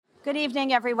Good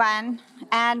evening, everyone,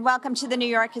 and welcome to the New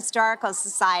York Historical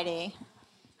Society.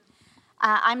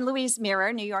 I'm Louise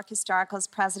Mirror, New York Historical's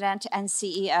president and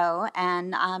CEO,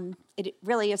 and it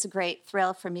really is a great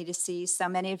thrill for me to see so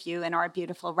many of you in our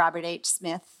beautiful Robert H.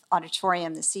 Smith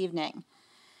Auditorium this evening.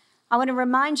 I want to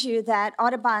remind you that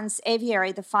Audubon's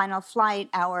Aviary, The Final Flight,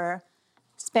 our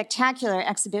spectacular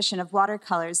exhibition of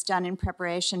watercolors done in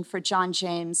preparation for John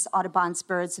James Audubon's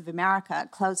Birds of America,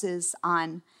 closes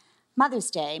on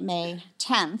Mother's Day, May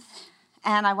 10th,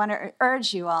 and I want to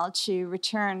urge you all to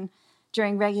return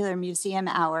during regular museum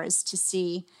hours to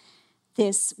see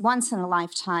this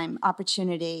once-in-a-lifetime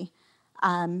opportunity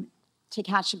to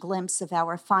catch a glimpse of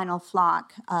our final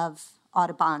flock of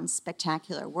Audubon's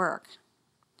spectacular work.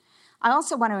 I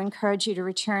also want to encourage you to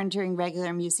return during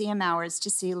regular museum hours to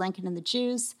see Lincoln and the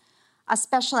Jews, a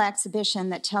special exhibition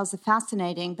that tells a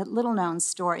fascinating but little-known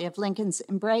story of Lincoln's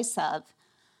embrace of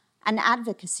an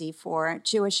advocacy for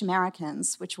Jewish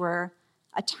Americans, which were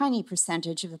a tiny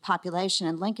percentage of the population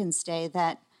in Lincoln's day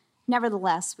that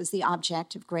nevertheless was the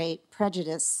object of great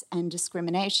prejudice and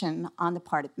discrimination on the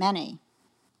part of many.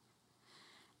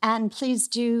 And please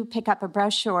do pick up a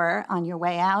brochure on your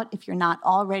way out. If you're not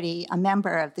already a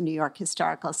member of the New York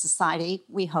Historical Society,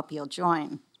 we hope you'll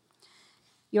join.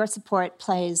 Your support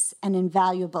plays an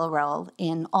invaluable role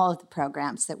in all of the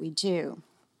programs that we do.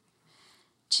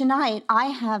 Tonight, I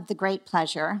have the great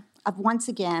pleasure of once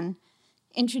again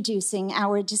introducing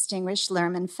our distinguished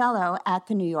Lehrman Fellow at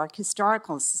the New York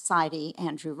Historical Society,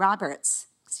 Andrew Roberts.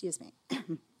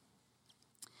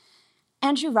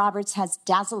 Andrew Roberts has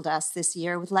dazzled us this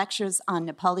year with lectures on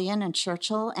Napoleon and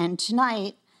Churchill, and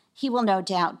tonight he will no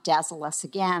doubt dazzle us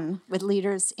again with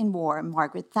leaders in war,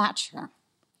 Margaret Thatcher.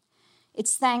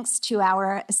 It's thanks to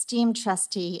our esteemed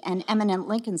trustee and eminent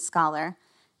Lincoln scholar,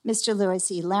 Mr.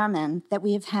 Louis E. Lehrman, that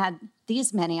we have had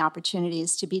these many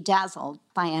opportunities to be dazzled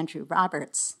by Andrew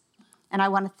Roberts. And I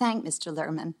want to thank Mr.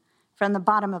 Lehrman from the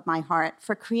bottom of my heart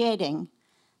for creating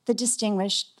the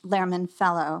distinguished Lehrman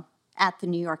Fellow at the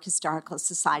New York Historical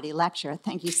Society lecture.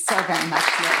 Thank you so very much,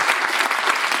 Lou.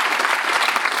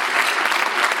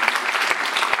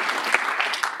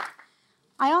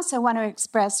 I also want to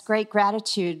express great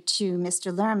gratitude to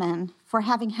Mr. Lehrman for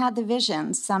having had the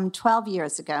vision some 12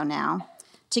 years ago now,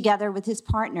 together with his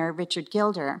partner, Richard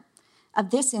Gilder, of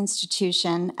this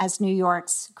institution as New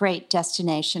York's great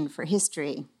destination for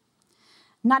history.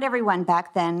 Not everyone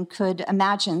back then could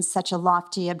imagine such a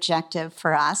lofty objective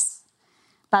for us,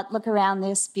 but look around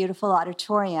this beautiful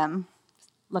auditorium,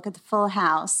 look at the full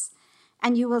house,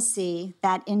 and you will see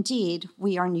that indeed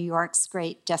we are New York's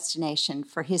great destination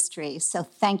for history. So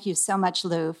thank you so much,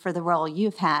 Lou, for the role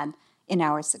you've had in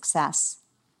our success.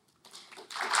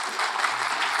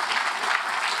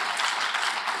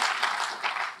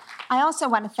 I also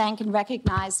want to thank and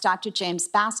recognize Dr. James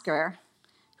Basker,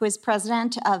 who is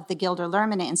president of the Gilder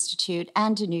Lehrman Institute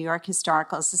and a New York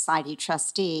Historical Society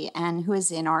trustee, and who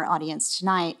is in our audience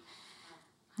tonight.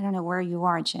 I don't know where you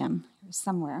are, Jim. You're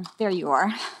somewhere. There you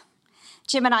are.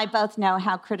 Jim and I both know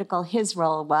how critical his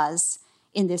role was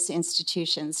in this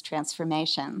institution's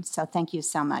transformation, so thank you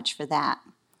so much for that.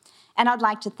 And I'd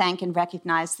like to thank and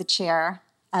recognize the chair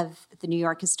of the New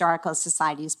York Historical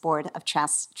Society's Board of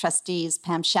Trustees,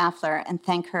 Pam Schaffler, and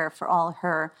thank her for all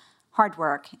her hard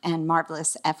work and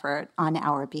marvelous effort on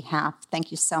our behalf. Thank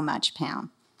you so much,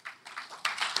 Pam.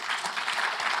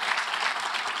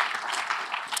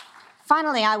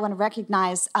 Finally, I want to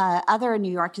recognize other New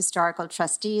York Historical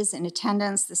trustees in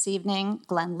attendance this evening,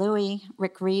 Glenn Louie,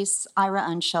 Rick Reese, Ira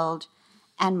Unshold,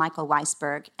 and Michael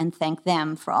Weisberg, and thank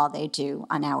them for all they do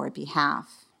on our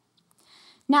behalf.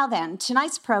 Now then,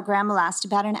 tonight's program will last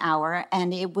about an hour,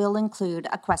 and it will include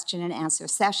a question and answer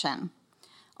session.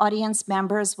 Audience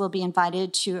members will be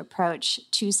invited to approach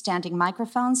two standing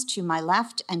microphones to my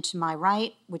left and to my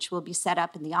right, which will be set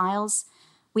up in the aisles.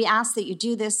 We ask that you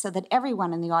do this so that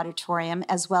everyone in the auditorium,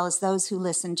 as well as those who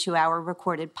listen to our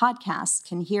recorded podcasts,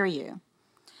 can hear you.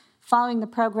 Following the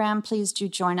program, please do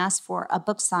join us for a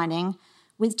book signing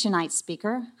with tonight's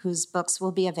speaker, whose books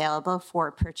will be available for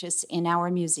purchase in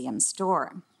our museum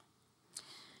store.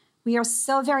 We are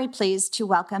so very pleased to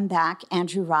welcome back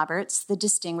Andrew Roberts, the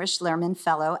Distinguished Lehrman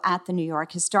Fellow at the New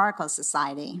York Historical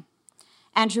Society.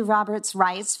 Andrew Roberts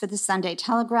writes for the Sunday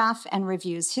Telegraph and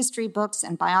reviews history books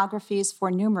and biographies for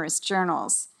numerous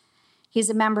journals. He's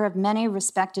a member of many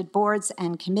respected boards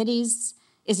and committees,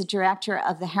 is a director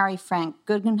of the Harry Frank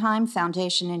Guggenheim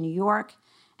Foundation in New York,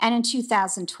 and in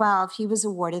 2012, he was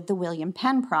awarded the William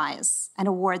Penn Prize, an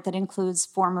award that includes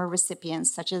former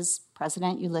recipients such as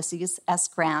President Ulysses S.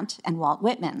 Grant and Walt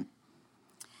Whitman.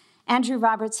 Andrew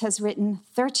Roberts has written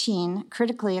 13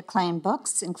 critically acclaimed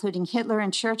books, including Hitler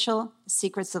and Churchill,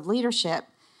 Secrets of Leadership,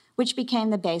 which became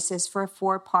the basis for a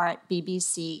 4-part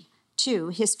BBC Two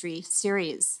history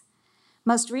series.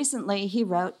 Most recently, he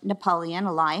wrote Napoleon,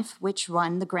 A Life, which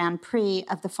won the Grand Prix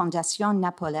of the Fondation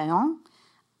Napoléon,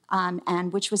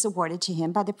 and which was awarded to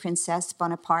him by the Princess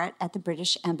Bonaparte at the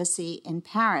British Embassy in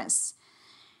Paris.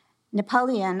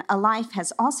 Napoleon, A Life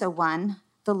has also won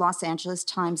the Los Angeles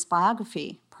Times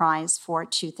Biography Prize for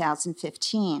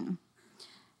 2015.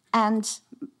 And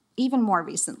even more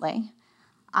recently,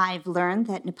 I've learned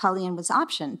that Napoleon was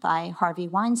optioned by Harvey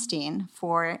Weinstein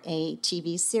for a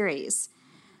TV series,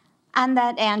 and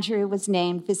that Andrew was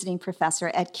named visiting professor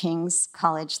at King's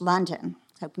College London.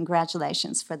 So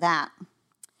congratulations for that.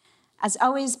 As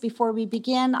always, before we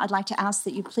begin, I'd like to ask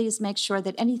that you please make sure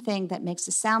that anything that makes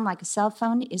a sound like a cell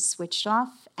phone is switched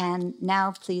off. And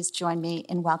now please join me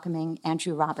in welcoming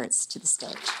Andrew Roberts to the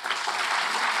stage.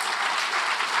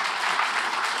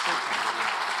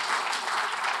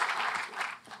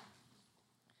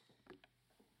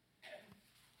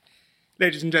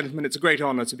 Ladies and gentlemen, it's a great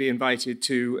honour to be invited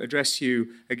to address you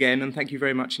again, and thank you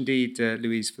very much indeed,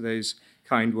 Louise, for those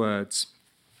kind words.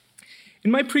 In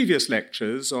my previous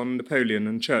lectures on Napoleon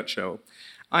and Churchill,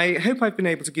 I hope I've been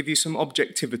able to give you some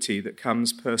objectivity that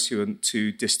comes pursuant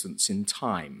to distance in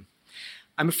time.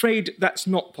 I'm afraid that's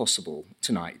not possible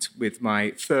tonight with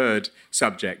my third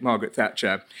subject, Margaret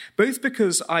Thatcher, both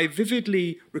because I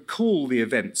vividly recall the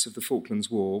events of the Falklands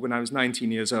War when I was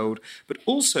 19 years old, but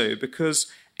also because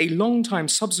a long time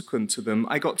subsequent to them,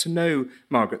 I got to know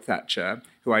Margaret Thatcher,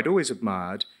 who I'd always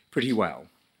admired, pretty well.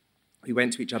 We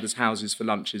went to each other's houses for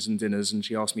lunches and dinners, and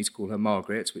she asked me to call her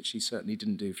Margaret, which she certainly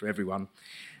didn't do for everyone.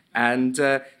 And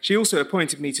she also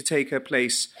appointed me to take her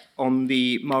place on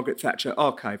the Margaret Thatcher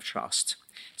Archive Trust.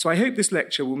 So I hope this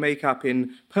lecture will make up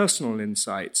in personal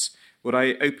insights what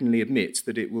I openly admit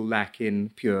that it will lack in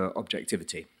pure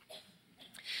objectivity.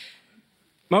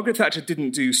 Margaret Thatcher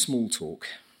didn't do small talk.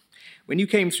 When you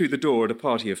came through the door at a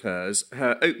party of hers,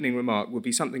 her opening remark would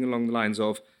be something along the lines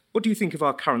of, "What do you think of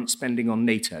our current spending on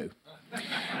NATO?"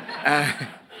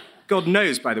 God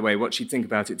knows, by the way, what she'd think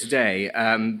about it today.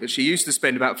 But she used to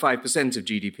spend about 5% of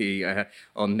GDP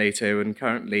on NATO and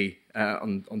currently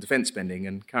on defence spending,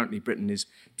 and currently Britain is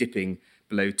dipping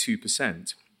below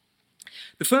 2%.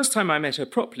 The first time I met her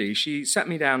properly, she sat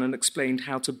me down and explained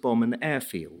how to bomb an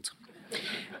airfield.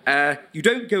 You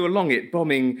don't go along it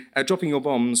dropping your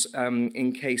bombs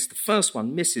in case the first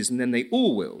one misses, and then they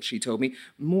all will, she told me,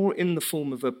 more in the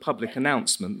form of a public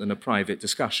announcement than a private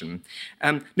discussion.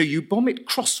 No, you bomb it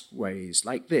crossways,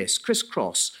 like this,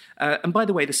 crisscross. And by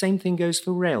the way, the same thing goes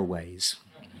for railways.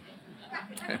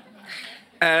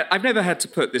 I've never had to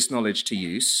put this knowledge to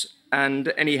use.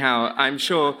 And anyhow, I'm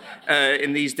sure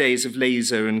in these days of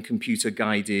laser and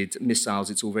computer-guided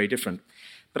missiles, it's all very different.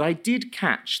 But I did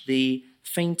catch the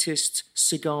faintest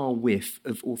cigar whiff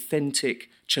of authentic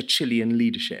Churchillian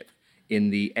leadership in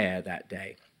the air that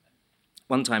day.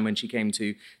 One time when she came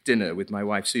to dinner with my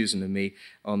wife Susan and me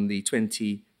on the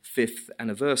 25th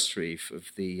anniversary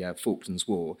of the Falklands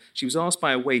War, she was asked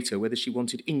by a waiter whether she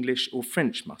wanted English or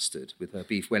French mustard with her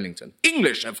beef Wellington.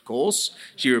 "English, of course,"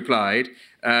 she replied,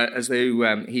 as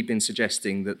though he'd been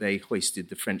suggesting that they hoisted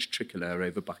the French tricolour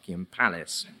over Buckingham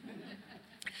Palace.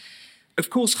 Of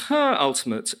course, her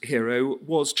ultimate hero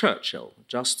was Churchill,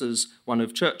 just as one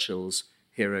of Churchill's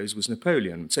heroes was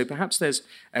Napoleon. So perhaps there's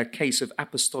a case of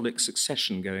apostolic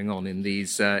succession going on in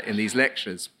these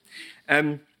lectures.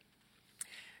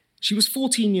 She was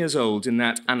 14 years old in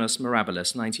that Annus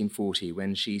Mirabilis, 1940,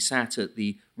 when she sat at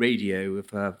the radio of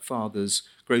her father's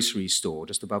grocery store,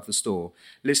 just above the store,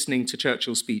 listening to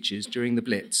Churchill's speeches during the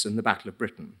Blitz and the Battle of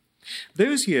Britain.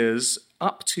 Those years,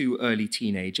 up to early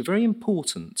teenage, are very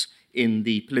important in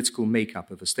the political makeup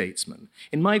of a statesman.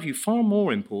 In my view, far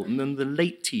more important than the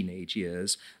late teenage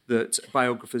years that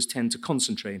biographers tend to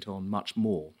concentrate on much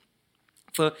more.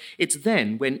 For it's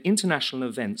then when international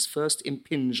events first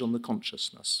impinge on the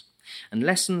consciousness, and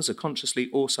lessons are consciously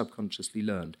or subconsciously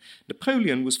learned.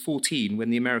 Napoleon was 14 when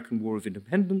the American War of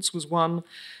Independence was won,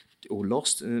 or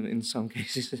lost in some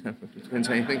cases, depends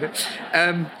how you think of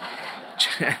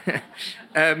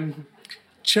it.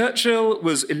 Churchill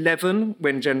was 11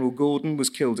 when General Gordon was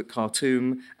killed at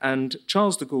Khartoum, and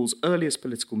Charles de Gaulle's earliest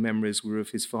political memories were of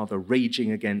his father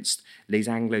raging against les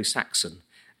Anglo-Saxons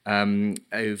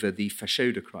over the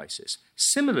Fashoda crisis.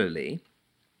 Similarly,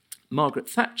 Margaret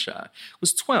Thatcher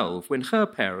was 12 when her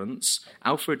parents,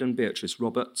 Alfred and Beatrice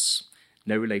Roberts,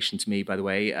 no relation to me, by the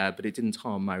way, but it didn't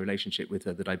harm my relationship with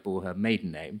her that I bore her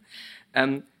maiden name,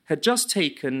 had just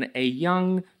taken a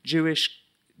young Jewish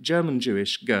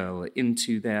German-Jewish girl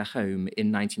into their home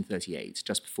in 1938,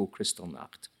 just before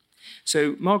Kristallnacht.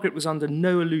 So Margaret was under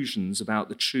no illusions about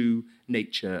the true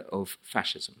nature of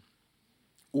fascism.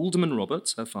 Alderman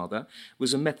Roberts, her father,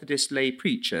 was a Methodist lay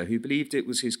preacher who believed it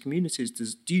was his community's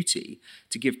duty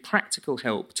to give practical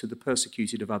help to the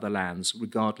persecuted of other lands,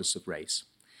 regardless of race.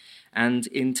 And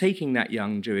in taking that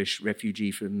young Jewish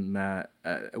refugee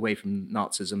away from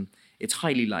Nazism, it's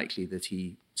highly likely that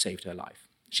he saved her life.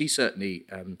 She certainly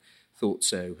thought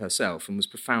so herself and was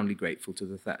profoundly grateful to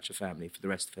the Thatcher family for the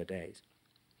rest of her days.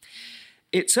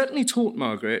 It certainly taught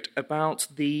Margaret about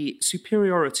the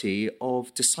superiority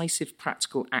of decisive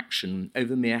practical action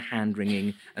over mere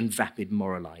hand-wringing and vapid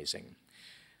moralising.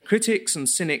 Critics and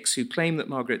cynics who claim that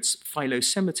Margaret's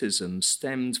philo-Semitism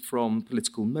stemmed from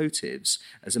political motives,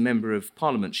 as a Member of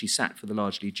Parliament she sat for the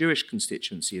largely Jewish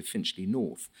constituency of Finchley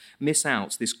North, miss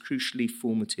out this crucially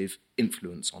formative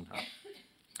influence on her.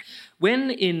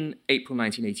 When, in April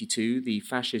 1982, the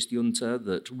fascist junta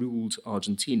that ruled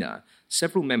Argentina,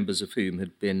 several members of whom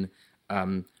had been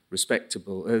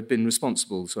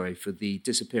responsible for the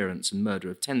disappearance and murder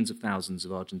of tens of thousands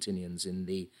of Argentinians in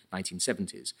the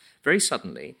 1970s, very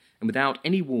suddenly and without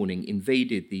any warning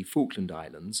invaded the Falkland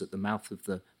Islands at the mouth of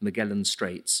the Magellan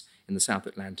Straits in the South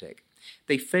Atlantic,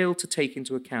 they failed to take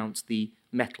into account the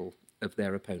mettle of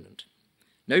their opponent.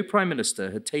 No prime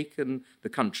minister had taken the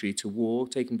country to war,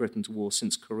 taken Britain to war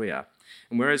since Korea.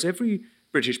 And whereas every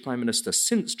British prime minister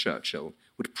since Churchill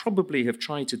would probably have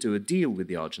tried to do a deal with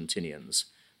the Argentinians,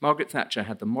 Margaret Thatcher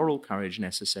had the moral courage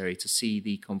necessary to see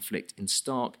the conflict in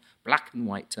stark black and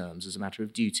white terms as a matter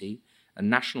of duty and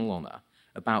national honour,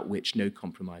 about which no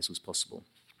compromise was possible.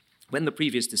 When the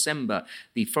previous December,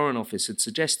 the Foreign Office had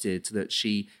suggested that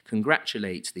she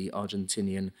congratulate the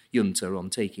Argentinian junta on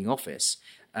taking office,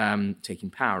 taking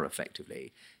power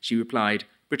effectively, she replied,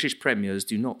 "British premiers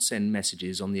do not send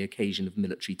messages on the occasion of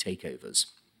military takeovers."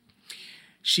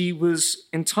 She was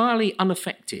entirely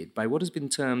unaffected by what has been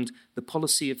termed the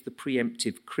policy of the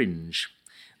preemptive cringe,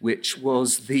 which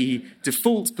was the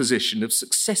default position of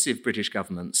successive British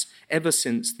governments ever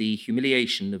since the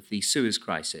humiliation of the Suez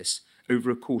Crisis over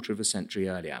a quarter of a century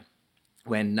earlier,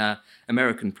 when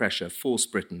American pressure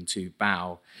forced Britain to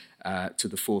bow to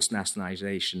the forced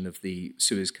nationalisation of the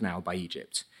Suez Canal by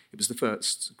Egypt. It was the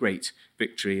first great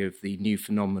victory of the new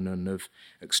phenomenon of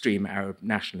extreme Arab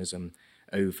nationalism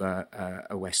over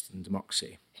a Western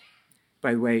democracy.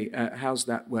 By the way, how's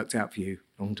that worked out for you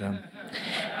long term?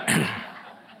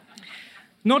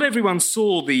 Not everyone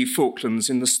saw the Falklands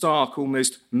in the stark,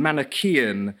 almost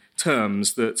Manichaean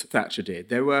terms that Thatcher did.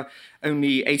 There were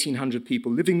only 1,800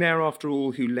 people living there, after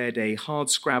all, who led a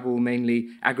hard-scrabble, mainly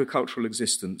agricultural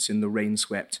existence in the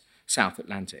rain-swept South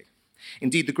Atlantic.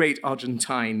 Indeed, the great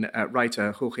Argentine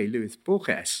writer Jorge Luis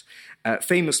Borges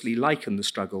famously likened the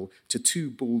struggle to two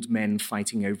bald men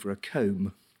fighting over a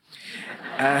comb.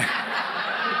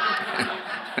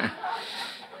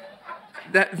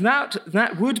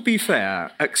 That would be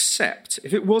fair, except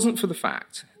if it wasn't for the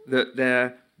fact that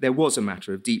there was a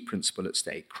matter of deep principle at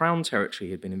stake. Crown territory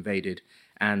had been invaded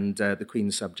and the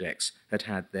Queen's subjects had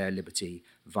had their liberty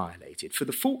violated. For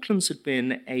the Falklands had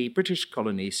been a British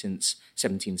colony since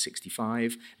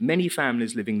 1765. Many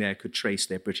families living there could trace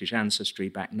their British ancestry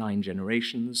back 9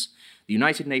 generations. The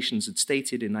United Nations had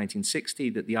stated in 1960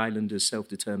 that the islanders'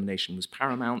 self-determination was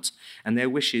paramount, and their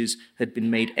wishes had been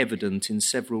made evident in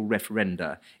several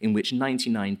referenda in which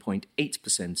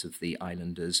 99.8% of the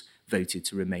islanders voted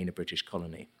to remain a British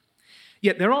colony.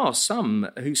 Yet there are some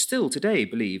who still today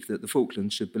believe that the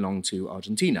Falklands should belong to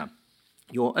Argentina.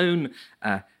 Your own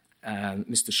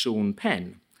Mr. Sean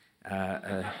Penn,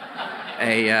 an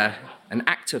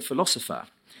actor-philosopher,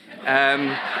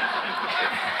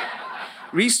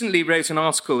 recently wrote an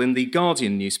article in the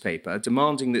Guardian newspaper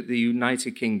demanding that the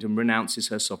United Kingdom renounces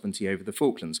her sovereignty over the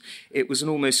Falklands. It was an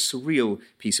almost surreal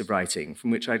piece of writing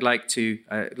from which I'd like to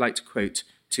quote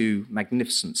 2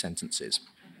 magnificent sentences.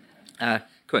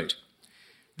 Quote,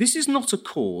 "This is not a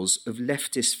cause of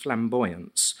leftist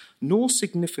flamboyance, nor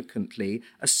significantly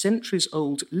a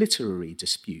centuries-old literary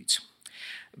dispute,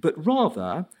 but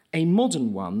rather a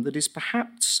modern one that is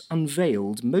perhaps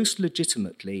unveiled most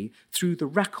legitimately through the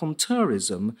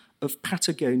raconteurism of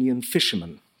Patagonian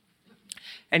fishermen."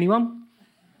 Anyone?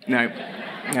 No,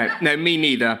 me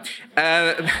neither.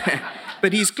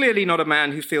 But he's clearly not a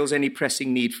man who feels any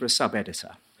pressing need for a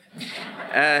sub-editor.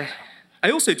 I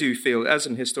also do feel, as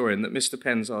an historian, that Mr.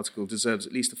 Penn's article deserves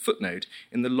at least a footnote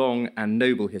in the long and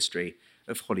noble history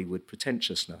of Hollywood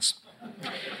pretentiousness.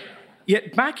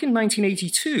 Yet back in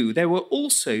 1982, there were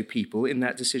also people in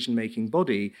that decision-making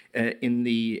body, in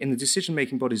the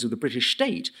decision-making bodies of the British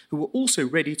state, who were also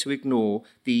ready to ignore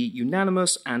the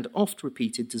unanimous and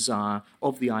oft-repeated desire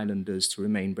of the islanders to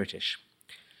remain British.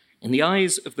 In the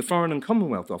eyes of the Foreign and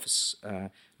Commonwealth Office,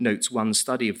 notes one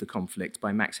study of the conflict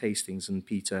by Max Hastings and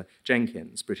Peter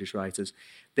Jenkins, British writers,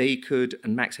 they could,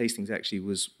 and Max Hastings actually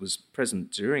was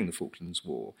present during the Falklands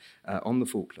War, on the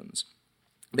Falklands,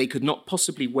 they could not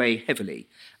possibly weigh heavily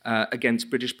against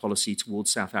British policy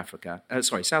towards South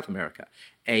America,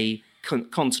 a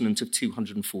continent of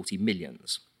 240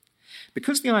 millions.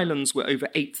 Because the islands were over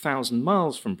 8,000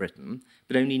 miles from Britain,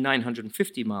 but only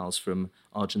 950 miles from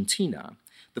Argentina,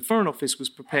 the Foreign Office was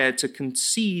prepared to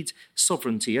concede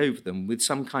sovereignty over them with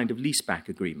some kind of leaseback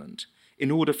agreement in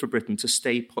order for Britain to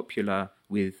stay popular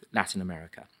with Latin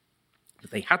America.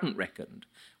 But they hadn't reckoned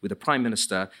with a Prime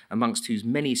Minister amongst whose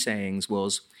many sayings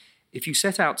was, if you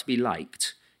set out to be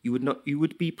liked, you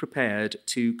would be prepared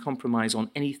to compromise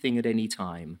on anything at any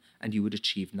time, and you would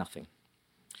achieve nothing.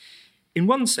 In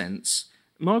one sense,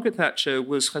 Margaret Thatcher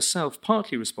was herself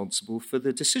partly responsible for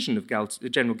the decision of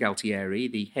General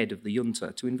Galtieri, the head of the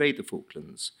junta, to invade the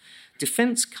Falklands.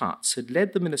 Defence cuts had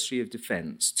led the Ministry of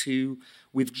Defence to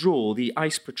withdraw the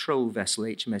ice patrol vessel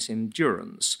HMS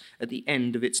Endurance at the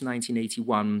end of its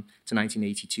 1981 to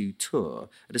 1982 tour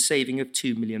at a saving of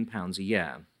 £2 million a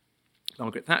year.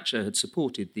 Margaret Thatcher had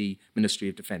supported the Ministry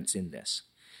of Defence in this.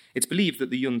 It's believed that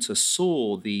the junta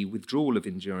saw the withdrawal of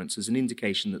Endurance as an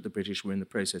indication that the British were in the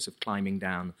process of climbing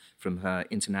down from her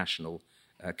international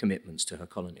commitments to her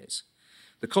colonies.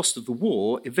 The cost of the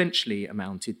war eventually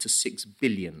amounted to £6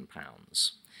 billion.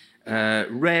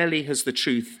 Rarely has the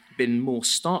truth been more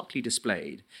starkly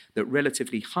displayed that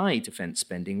relatively high defence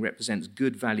spending represents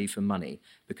good value for money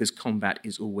because combat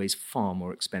is always far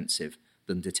more expensive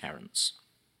than deterrence.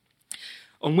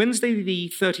 On Wednesday, the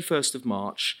 31st of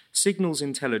March, Signals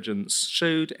Intelligence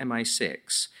showed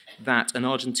MI6 that an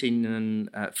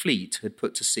Argentinian fleet had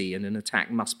put to sea and an attack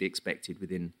must be expected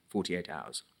within 48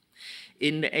 hours.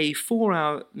 In a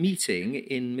 4-hour meeting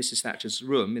in Mrs. Thatcher's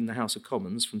room in the House of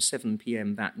Commons from 7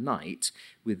 p.m. that night,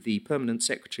 with the Permanent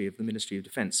Secretary of the Ministry of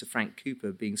Defence, Sir Frank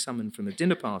Cooper, being summoned from a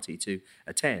dinner party to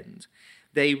attend,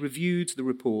 they reviewed the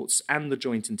reports and the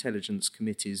Joint Intelligence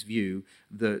Committee's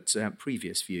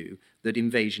previous view, that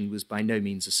invasion was by no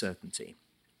means a certainty.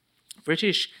 The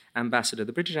British ambassador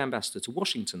to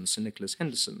Washington, Sir Nicholas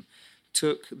Henderson,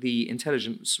 took the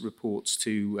intelligence reports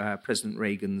to President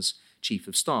Reagan's Chief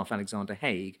of Staff, Alexander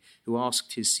Haig, who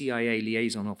asked his CIA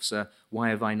liaison officer, "Why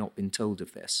have I not been told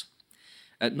of this?"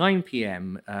 At 9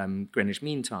 p.m. Greenwich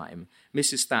Mean Time,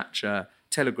 Mrs. Thatcher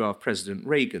telegraphed President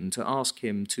Reagan to ask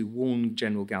him to warn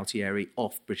General Galtieri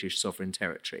off British sovereign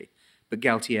territory, but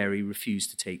Galtieri refused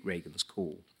to take Reagan's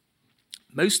call.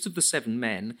 Most of the 7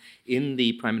 men in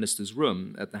the Prime Minister's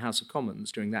room at the House of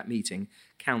Commons during that meeting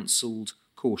counselled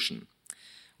caution.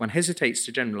 One hesitates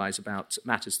to generalise about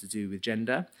matters to do with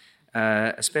gender,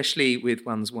 especially with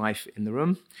one's wife in the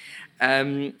room.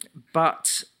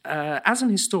 But as an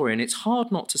historian, it's hard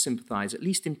not to sympathise, at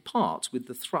least in part, with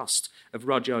the thrust of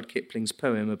Rudyard Kipling's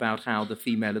poem about how the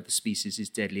female of the species is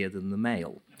deadlier than the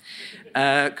male.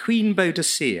 Queen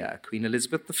Boadicea, Queen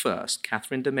Elizabeth I,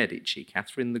 Catherine de' Medici,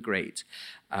 Catherine the Great,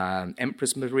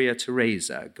 Empress Maria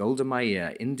Theresa, Golda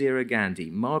Meir, Indira Gandhi,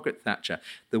 Margaret Thatcher,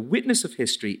 the witness of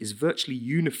history is virtually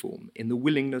uniform in the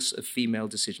willingness of female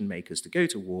decision-makers to go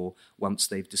to war once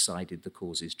they've decided the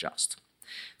cause is just.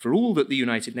 For all that the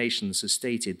United Nations has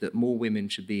stated that more women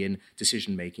should be in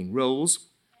decision-making roles,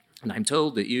 and I'm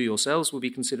told that you yourselves will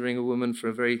be considering a woman for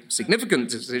a very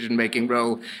significant decision-making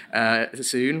role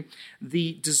soon,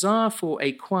 the desire for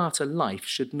a quieter life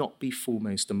should not be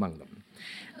foremost among them.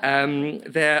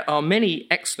 There are many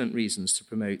excellent reasons to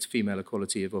promote female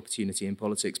equality of opportunity in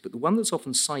politics, but the one that's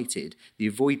often cited, the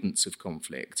avoidance of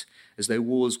conflict, as though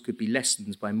wars could be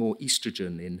lessened by more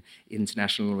estrogen in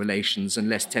international relations and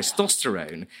less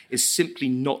testosterone, is simply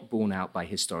not borne out by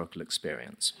historical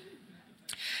experience.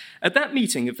 At that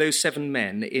meeting of those 7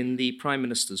 men in the Prime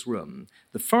Minister's room,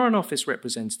 the Foreign Office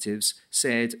representatives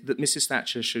said that Mrs.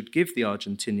 Thatcher should give the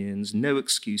Argentinians no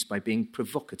excuse by being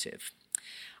provocative.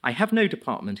 "I have no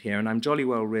department here, and I'm jolly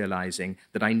well realising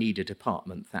that I need a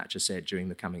department," Thatcher said during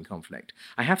the coming conflict.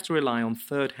 "I have to rely on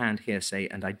third-hand hearsay,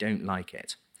 and I don't like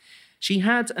it." She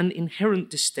had an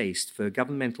inherent distaste for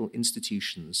governmental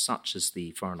institutions such as the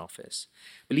Foreign Office,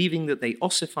 believing that they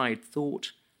ossified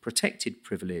thought, protected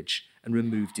privilege, and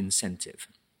removed incentive.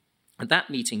 At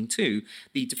that meeting, too,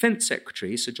 the Defence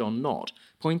Secretary, Sir John Nott,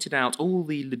 pointed out all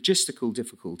the logistical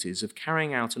difficulties of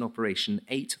carrying out an operation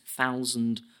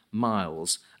 8,000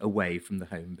 miles away from the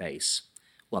home base.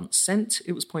 Once sent,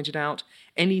 it was pointed out,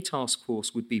 any task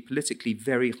force would be politically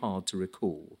very hard to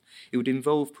recall. It would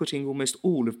involve putting almost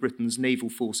all of Britain's naval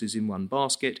forces in one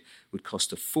basket, would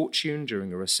cost a fortune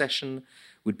during a recession,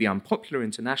 would be unpopular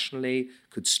internationally,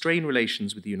 could strain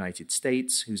relations with the United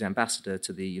States, whose ambassador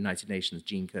to the United Nations,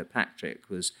 Jean Kirkpatrick,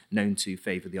 was known to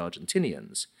favour the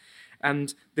Argentinians.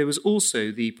 And there was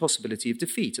also the possibility of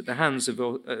defeat at the hands of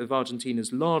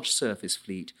Argentina's large surface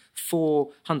fleet,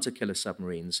 4 hunter-killer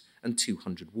submarines and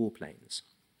 200 warplanes.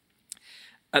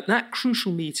 At that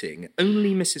crucial meeting,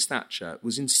 only Mrs. Thatcher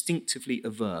was instinctively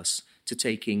averse to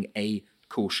taking a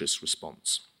cautious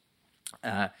response.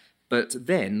 But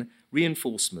then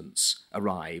reinforcements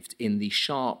arrived in the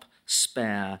sharp,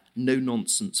 spare,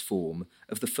 no-nonsense form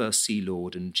of the First Sea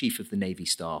Lord and Chief of the Navy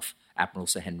Staff, Admiral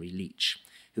Sir Henry Leach,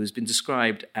 who has been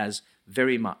described as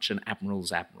very much an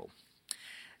admiral's admiral.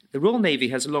 The Royal Navy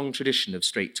has a long tradition of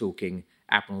straight-talking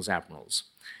admirals.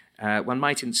 One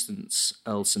might instance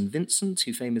Earl St. Vincent,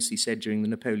 who famously said during the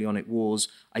Napoleonic Wars,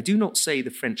 "I do not say the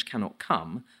French cannot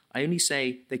come, I only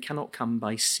say they cannot come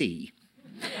by sea."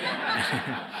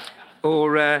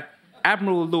 Or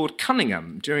Admiral Lord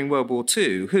Cunningham during World War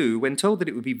II, who, when told that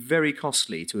it would be very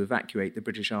costly to evacuate the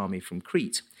British Army from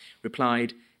Crete,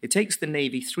 replied, "It takes the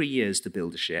Navy 3 years to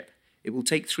build a ship. It will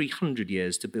take 300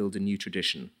 years to build a new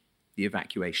tradition. The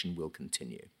evacuation will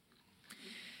continue."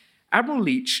 Admiral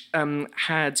Leach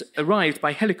had arrived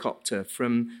by helicopter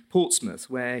from Portsmouth,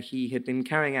 where he had been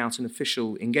carrying out an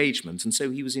official engagement, and so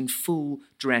he was in full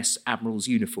dress admiral's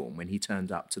uniform when he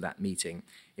turned up to that meeting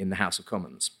in the House of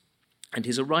Commons. And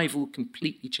his arrival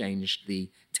completely changed the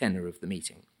tenor of the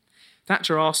meeting.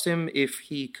 Thatcher asked him if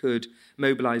he could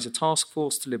mobilise a task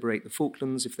force to liberate the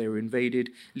Falklands if they were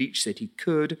invaded. Leach said he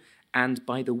could, and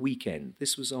by the weekend,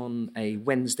 this was on a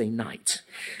Wednesday night,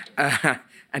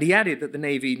 and he added that the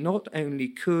Navy not only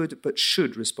could but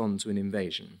should respond to an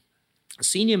invasion. A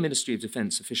senior Ministry of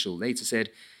Defence official later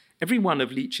said, "Every one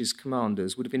of Leach's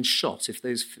commanders would have been shot if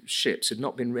those ships had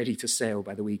not been ready to sail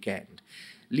by the weekend."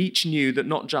 Leach knew that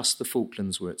not just the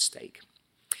Falklands were at stake.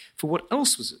 For what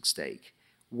else was at stake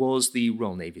was the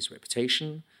Royal Navy's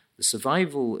reputation, the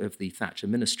survival of the Thatcher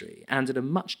ministry, and at a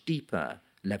much deeper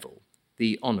level,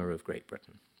 the honour of Great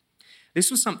Britain. This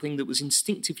was something that was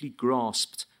instinctively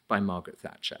grasped by Margaret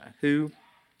Thatcher, who,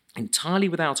 entirely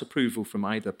without approval from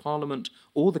either Parliament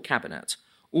or the Cabinet,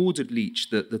 ordered Leach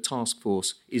that the task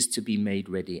force is to be made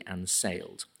ready and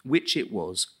sailed, which it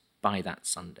was by that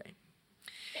Sunday.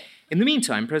 In the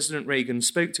meantime, President Reagan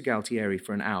spoke to Galtieri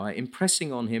for an hour,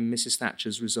 impressing on him Mrs.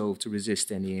 Thatcher's resolve to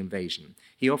resist any invasion.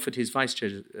 He offered his Vice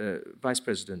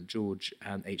President, George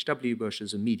H.W. Bush,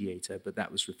 as a mediator, but that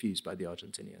was refused by the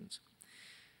Argentinians.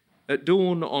 At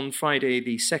dawn on Friday,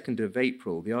 the 2nd of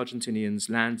April, the Argentinians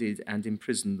landed and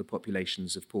imprisoned the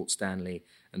populations of Port Stanley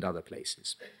and other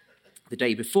places. The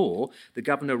day before, the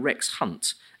Governor Rex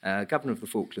Hunt, Governor of the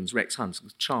Falklands, Rex Hunt, a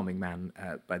charming man,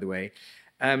 by the way,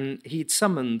 he'd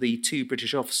summoned the 2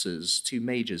 British officers, 2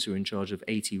 majors who were in charge of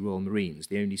 80 Royal Marines,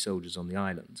 the only soldiers on the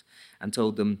island, and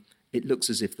told them, "It looks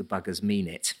as if the buggers mean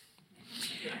it."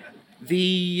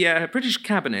 The British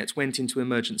Cabinet went into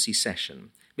emergency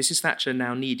session. Mrs. Thatcher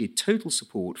now needed total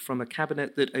support from a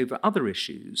cabinet that, over other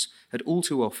issues, had all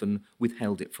too often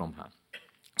withheld it from her.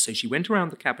 So she went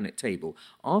around the cabinet table,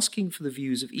 asking for the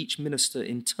views of each minister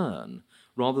in turn,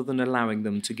 rather than allowing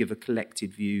them to give a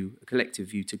collective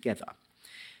view together.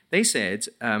 They said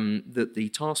that the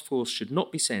task force should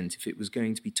not be sent if it was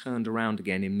going to be turned around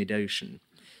again in mid-ocean.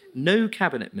 No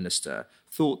cabinet minister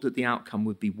thought that the outcome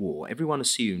would be war. Everyone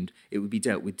assumed it would be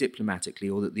dealt with diplomatically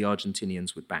or that the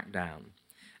Argentinians would back down.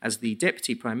 As the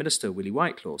Deputy Prime Minister, Willie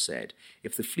Whitelaw, said,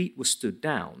 if the fleet was stood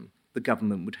down, the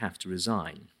government would have to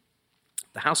resign.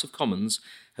 The House of Commons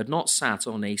had not sat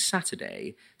on a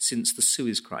Saturday since the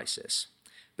Suez Crisis,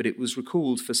 but it was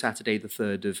recalled for Saturday the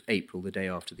 3rd of April, the day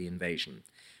after the invasion,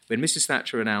 when Mrs.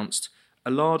 Thatcher announced a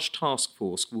large task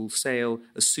force will sail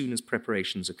as soon as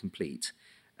preparations are complete,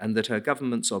 and that her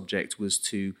government's object was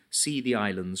to see the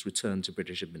islands return to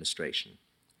British administration.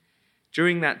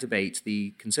 During that debate,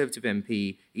 the Conservative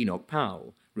MP Enoch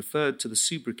Powell referred to the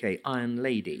sobriquet Iron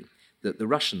Lady that the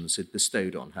Russians had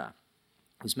bestowed on her.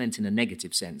 It was meant in a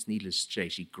negative sense. Needless to say,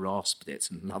 she grasped it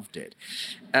and loved it.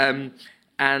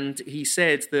 And he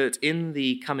said that in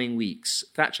the coming weeks,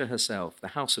 Thatcher herself, the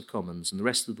House of Commons, and the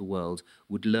rest of the world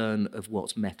would learn of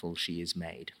what metal she is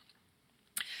made.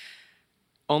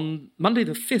 On Monday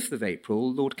the 5th of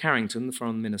April, Lord Carrington, the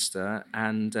Foreign Minister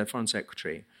and Foreign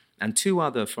Secretary, and 2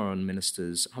 other foreign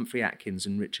ministers, Humphrey Atkins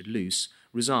and Richard Luce,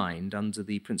 resigned under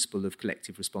the principle of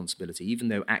collective responsibility, even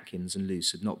though Atkins and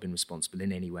Luce had not been responsible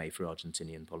in any way for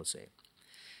Argentinian policy.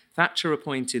 Thatcher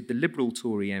appointed the Liberal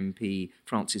Tory MP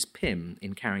Francis Pym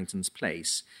in Carrington's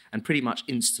place and pretty much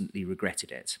instantly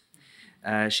regretted it.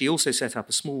 She also set up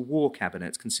a small war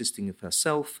cabinet consisting of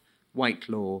herself,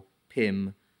 Whitelaw,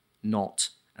 Pym, Nott,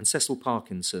 and Cecil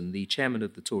Parkinson, the chairman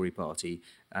of the Tory party,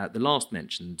 the last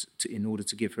mentioned, in order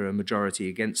to give her a majority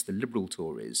against the Liberal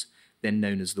Tories, then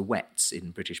known as the Wets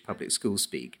in British public school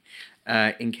speak,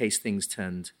 in case things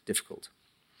turned difficult.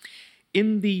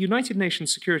 In the United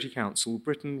Nations Security Council,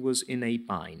 Britain was in a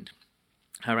bind.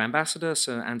 Her ambassador,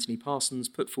 Sir Anthony Parsons,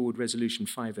 put forward Resolution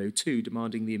 502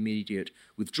 demanding the immediate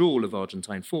withdrawal of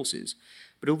Argentine forces,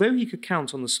 but although he could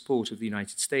count on the support of the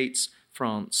United States,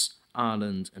 France,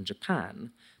 Ireland and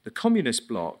Japan, the communist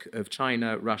bloc of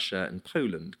China, Russia and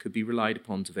Poland could be relied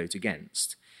upon to vote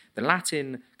against. The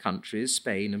Latin countries,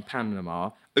 Spain and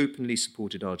Panama, openly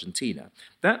supported Argentina.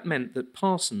 That meant that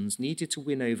Parsons needed to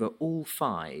win over all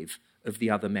 5 of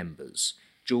the other members,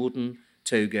 Jordan,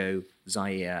 Togo,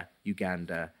 Zaire,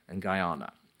 Uganda and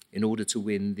Guyana, in order to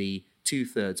win the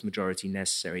 2/3 majority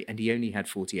necessary, and he only had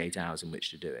 48 hours in which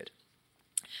to do it.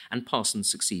 And Parsons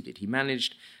succeeded. He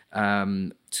managed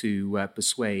to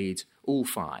persuade all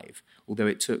 5, although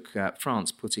it took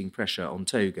France putting pressure on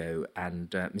Togo, and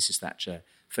Mrs. Thatcher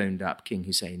phoned up King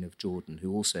Hussein of Jordan,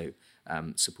 who also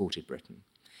supported Britain.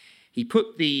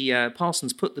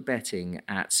 Parsons put the betting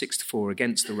at 6-4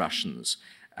 against the Russians,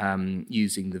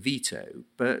 using the veto,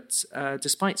 but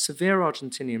despite severe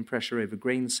Argentinian pressure over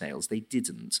grain sales, they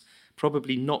didn't,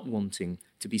 probably not wanting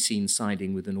to be seen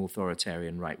siding with an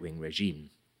authoritarian right-wing regime.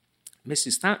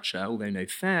 Mrs. Thatcher, although no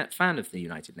fan of the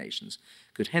United Nations,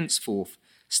 could henceforth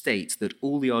state that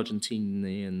all the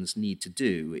Argentinians need to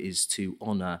do is to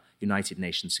honour United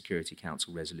Nations Security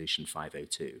Council Resolution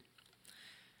 502.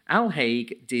 Al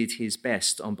Haig did his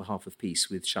best on behalf of peace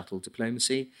with shuttle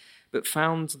diplomacy, but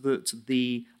found that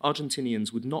the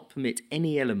Argentinians would not permit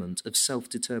any element of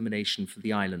self-determination for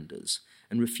the islanders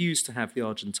and refused to have the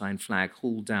Argentine flag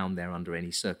hauled down there under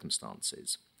any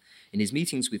circumstances. In his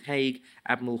meetings with Haig,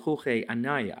 Admiral Jorge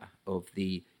Anaya of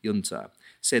the junta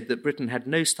said that Britain had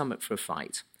no stomach for a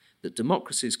fight, that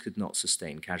democracies could not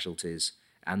sustain casualties,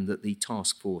 and that the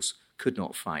task force could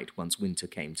not fight once winter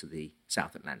came to the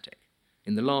South Atlantic.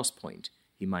 In the last point,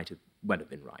 he might have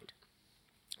been right.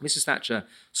 Mrs. Thatcher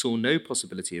saw no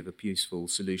possibility of a peaceful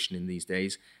solution in these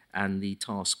days, and the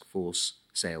task force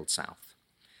sailed south.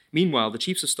 Meanwhile, the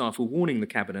Chiefs of Staff were warning the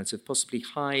Cabinet of possibly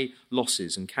high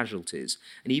losses and casualties,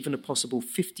 and even a possible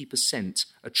 50%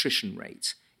 attrition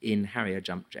rate in Harrier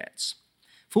jump jets.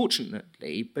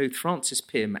 Fortunately, both Francis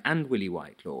Pym and Willie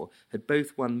Whitelaw had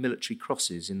both won military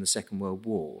crosses in the Second World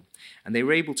War, and they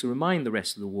were able to remind the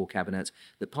rest of the War Cabinet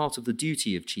that part of the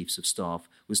duty of Chiefs of Staff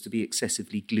was to be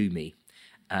excessively gloomy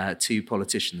to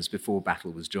politicians before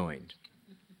battle was joined.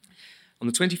 On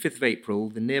the 25th of April,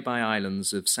 the nearby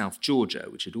islands of South Georgia,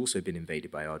 which had also been invaded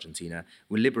by Argentina,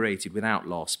 were liberated without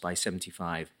loss by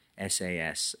 75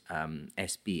 SAS,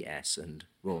 SBS and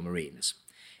Royal Marines.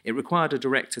 It required a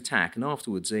direct attack, and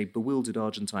afterwards a bewildered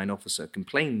Argentine officer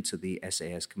complained to the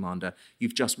SAS commander,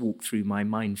 "You've just walked through my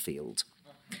minefield."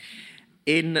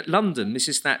 In London,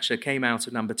 Mrs. Thatcher came out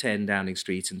of number 10 Downing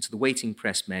Street, and to the waiting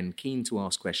pressmen keen to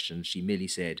ask questions, she merely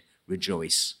said,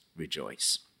 "Rejoice,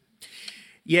 rejoice."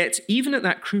 Yet, even at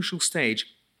that crucial stage,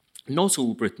 not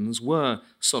all Britons were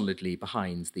solidly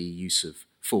behind the use of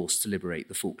force to liberate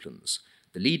the Falklands.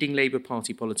 The leading Labour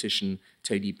Party politician,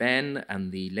 Tony Benn,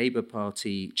 and the Labour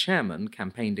Party chairman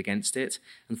campaigned against it,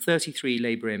 and 33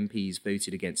 Labour MPs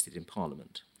voted against it in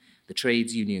Parliament. The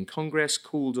Trades Union Congress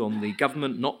called on the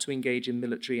government not to engage in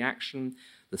military action.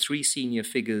 The 3 senior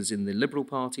figures in the Liberal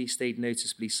Party stayed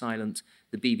noticeably silent.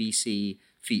 The BBC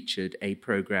featured a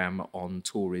programme on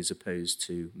Tories opposed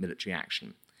to military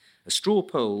action. A straw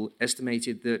poll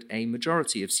estimated that a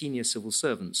majority of senior civil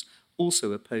servants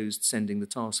also opposed sending the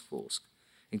task force,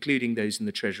 including those in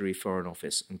the Treasury, Foreign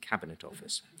Office and Cabinet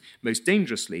Office. Most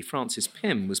dangerously, Francis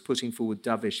Pym was putting forward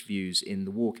dovish views in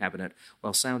the War Cabinet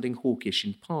while sounding hawkish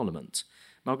in Parliament.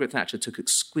 Margaret Thatcher took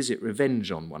exquisite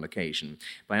revenge on one occasion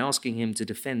by asking him to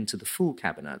defend to the full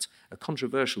Cabinet a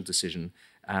controversial decision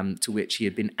to which he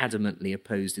had been adamantly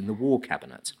opposed in the War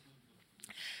Cabinet.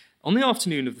 On the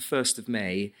afternoon of the 1st of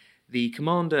May, the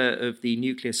commander of the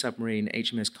nuclear submarine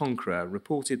HMS Conqueror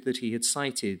reported that he had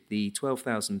sighted the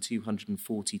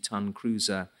 12,240-ton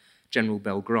cruiser General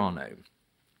Belgrano,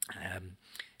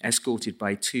 escorted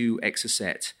by 2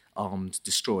 Exocet armed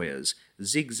destroyers,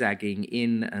 zigzagging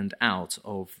in and out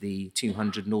of the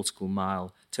 200 nautical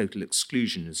mile total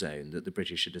exclusion zone that the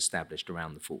British had established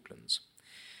around the Falklands.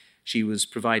 She was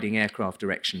providing aircraft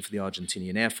direction for the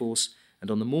Argentinian Air Force, And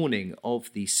on the morning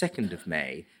of the 2nd of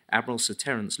May, Admiral Sir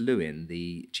Terence Lewin,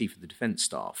 the Chief of the Defence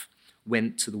Staff,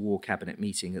 went to the War Cabinet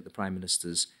meeting at the Prime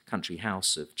Minister's country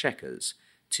house of Chequers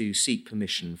to seek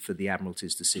permission for the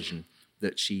Admiralty's decision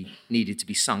that she needed to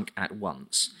be sunk at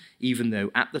once, even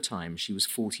though at the time she was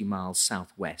 40 miles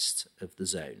southwest of the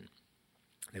zone.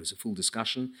 There was a full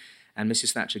discussion, and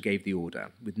Mrs. Thatcher gave the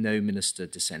order, with no minister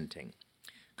dissenting.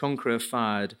 Conqueror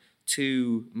fired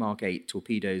 2 Mark 8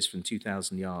 torpedoes from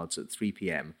 2,000 yards at 3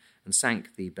 p.m. and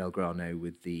sank the Belgrano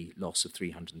with the loss of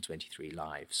 323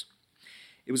 lives.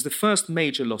 It was the first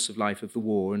major loss of life of the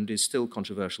war and is still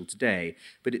controversial today,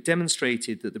 but it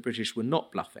demonstrated that the British were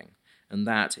not bluffing and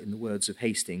that, in the words of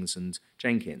Hastings and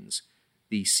Jenkins,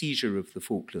 the seizure of the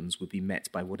Falklands would be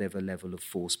met by whatever level of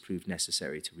force proved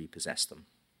necessary to repossess them.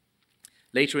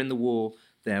 Later in the war,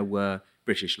 there were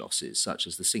British losses, such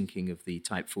as the sinking of the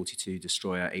Type 42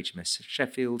 destroyer HMS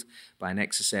Sheffield by an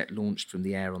Exocet launched from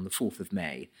the air on the 4th of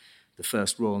May, the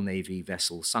first Royal Navy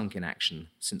vessel sunk in action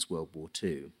since World War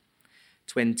II.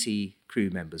 20 crew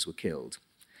members were killed.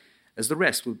 As the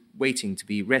rest were waiting to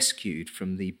be rescued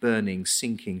from the burning,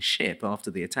 sinking ship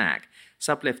after the attack,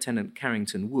 Sub-Lieutenant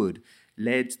Carrington Wood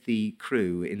led the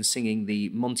crew in singing the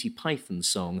Monty Python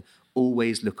song,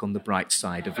 "Always Look on the Bright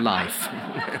Side of Life."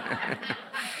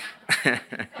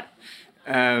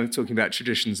 Talking about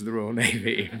traditions of the Royal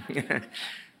Navy.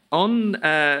 On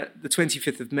the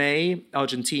 25th of May,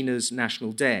 Argentina's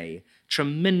National Day,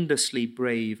 tremendously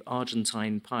brave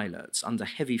Argentine pilots under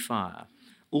heavy fire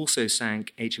also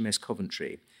sank HMS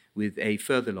Coventry, with a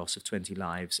further loss of 20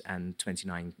 lives and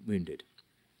 29 wounded.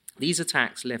 These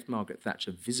attacks left Margaret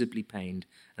Thatcher visibly pained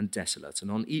and desolate, and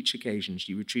on each occasion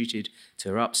she retreated to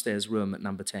her upstairs room at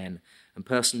number 10 and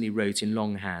personally wrote in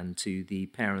longhand to the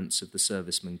parents of the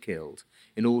servicemen killed.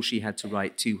 In all, she had to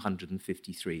write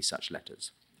 253 such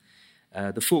letters.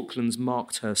 The Falklands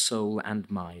marked her soul and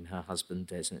mine, her husband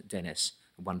Dennis,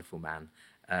 a wonderful man,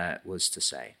 was to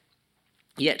say.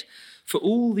 Yet, for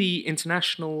all the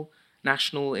international,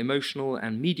 national, emotional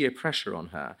and media pressure on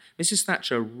her, Mrs.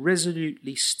 Thatcher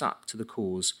resolutely stuck to the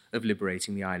cause of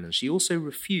liberating the island. She also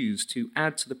refused to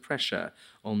add to the pressure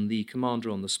on the commander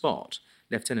on the spot,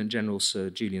 Lieutenant General Sir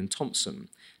Julian Thompson,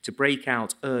 to break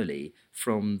out early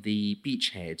from the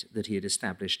beachhead that he had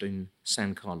established in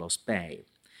San Carlos Bay.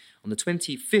 On the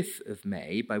 25th of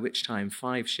May, by which time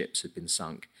 5 ships had been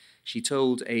sunk, she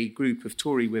told a group of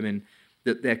Tory women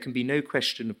that there can be no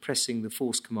question of pressing the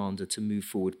force commander to move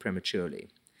forward prematurely.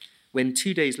 When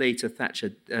 2 days later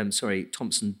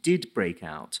Thompson did break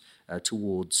out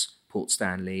towards Port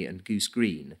Stanley and Goose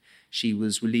Green, she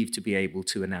was relieved to be able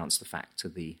to announce the fact to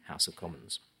the House of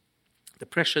Commons. The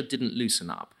pressure didn't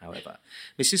loosen up, however.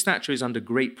 Mrs. Thatcher is under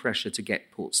great pressure to get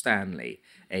Port Stanley.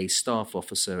 A staff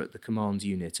officer at the command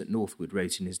unit at Northwood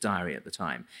wrote in his diary at the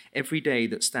time, "Every day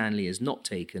that Stanley is not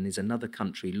taken is another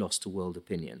country lost to world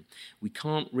opinion. We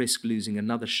can't risk losing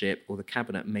another ship, or the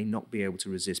cabinet may not be able to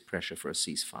resist pressure for a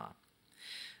ceasefire."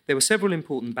 There were several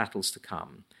important battles to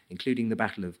come, including the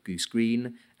Battle of Goose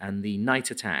Green and the night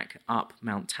attack up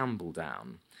Mount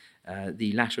Tambledown,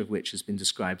 the latter of which has been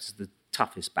described as the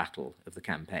toughest battle of the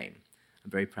campaign. I'm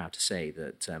very proud to say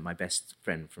that my best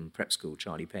friend from prep school,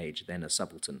 Charlie Page, then a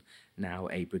subaltern, now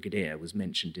a brigadier, was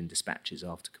mentioned in dispatches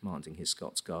after commanding his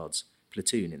Scots Guards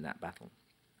platoon in that battle.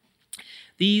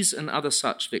 These and other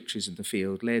such victories in the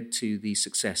field led to the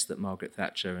success that Margaret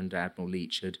Thatcher and Admiral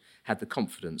Leach had the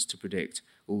confidence to predict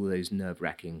all those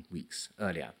nerve-wracking weeks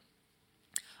earlier.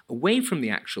 Away from the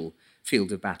actual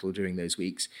field of battle during those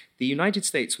weeks, the United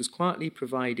States was quietly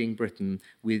providing Britain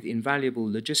with invaluable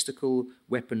logistical,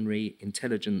 weaponry,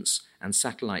 intelligence, and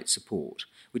satellite support,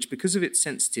 which, because of its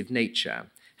sensitive nature,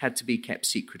 had to be kept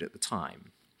secret at the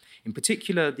time. In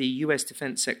particular, the US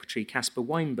Defense Secretary Caspar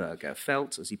Weinberger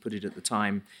felt, as he put it at the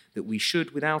time, that we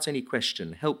should, without any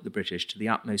question, help the British to the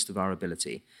utmost of our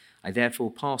ability. I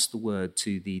therefore passed the word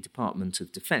to the Department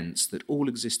of Defence that all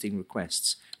existing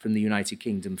requests from the United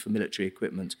Kingdom for military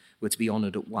equipment were to be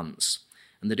honoured at once,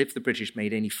 and that if the British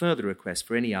made any further requests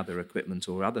for any other equipment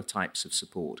or other types of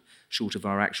support, short of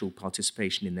our actual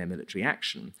participation in their military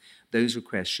action, those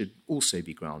requests should also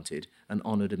be granted and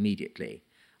honoured immediately.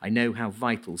 I know how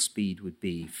vital speed would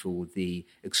be for the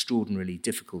extraordinarily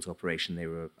difficult operation they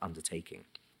were undertaking.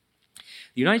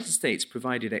 The United States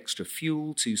provided extra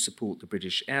fuel to support the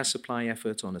British air supply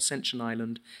effort on Ascension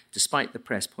Island, despite the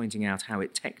press pointing out how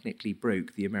it technically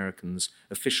broke the Americans'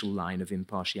 official line of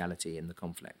impartiality in the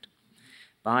conflict.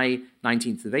 By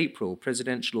 19th of April,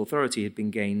 presidential authority had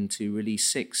been gained to release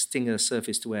 6 Stinger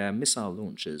surface-to-air missile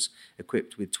launchers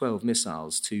equipped with 12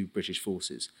 missiles to British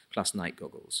forces, plus night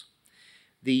goggles.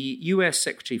 The US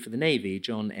Secretary for the Navy,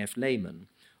 John F. Lehman,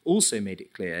 also made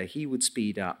it clear he would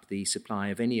speed up the supply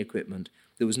of any equipment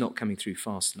that was not coming through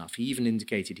fast enough. He even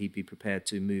indicated he'd be prepared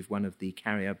to move one of the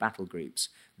carrier battle groups,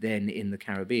 then in the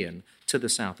Caribbean, to the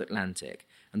South Atlantic,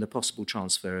 and the possible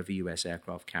transfer of a US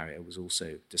aircraft carrier was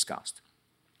also discussed.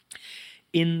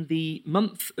 In the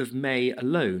month of May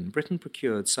alone, Britain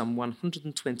procured some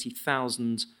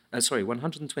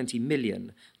 $120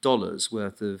 million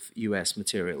worth of US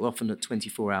material, often at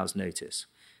 24 hours' notice.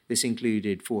 This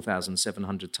included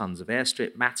 4,700 tons of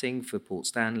airstrip matting for Port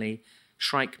Stanley,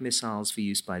 Shrike missiles for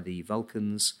use by the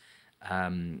Vulcans,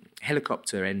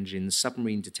 helicopter engines,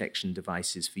 submarine detection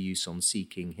devices for use on Sea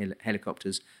King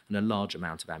helicopters, and a large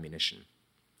amount of ammunition.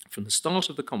 From the start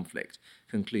of the conflict,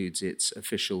 concludes its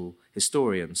official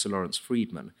historian, Sir Lawrence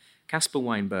Freedman, Caspar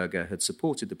Weinberger had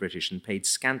supported the British and paid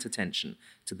scant attention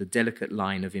to the delicate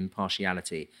line of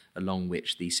impartiality along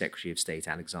which the Secretary of State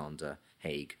Alexander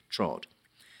Haig trod.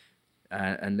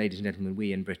 And ladies and gentlemen,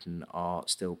 we in Britain are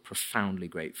still profoundly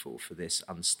grateful for this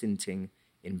unstinting,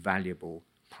 invaluable,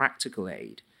 practical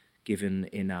aid given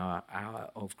in our hour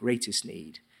of greatest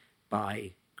need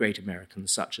by great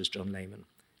Americans such as John Lehman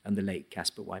and the late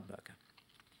Caspar Weinberger.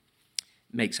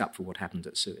 Makes up for what happened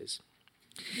at Suez.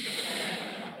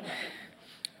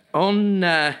 On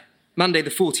Monday, the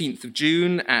 14th of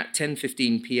June at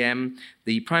 10:15 p.m.,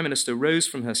 the Prime Minister rose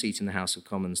from her seat in the House of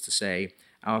Commons to say,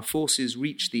 "Our forces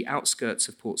reached the outskirts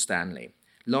of Port Stanley.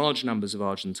 Large numbers of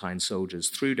Argentine soldiers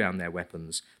threw down their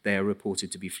weapons. They are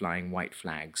reported to be flying white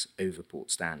flags over Port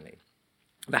Stanley."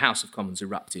 The House of Commons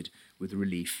erupted with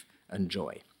relief and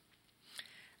joy.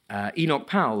 Enoch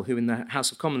Powell, who in the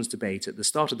House of Commons debate at the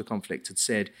start of the conflict had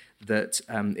said that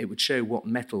it would show what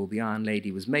metal the Iron Lady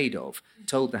was made of,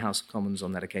 told the House of Commons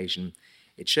on that occasion,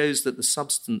 "It shows that the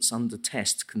substance under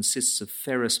test consists of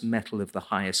ferrous metal of the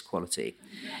highest quality.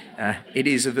 It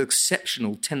is of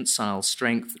exceptional tensile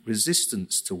strength,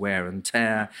 resistance to wear and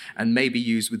tear, and may be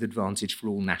used with advantage for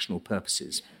all national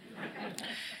purposes."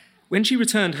 When she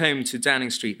returned home to Downing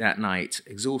Street that night,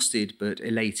 exhausted but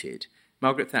elated,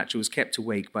 Margaret Thatcher was kept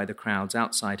awake by the crowds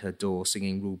outside her door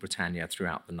singing Rule Britannia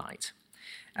throughout the night.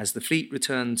 As the fleet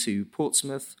returned to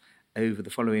Portsmouth over the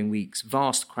following weeks,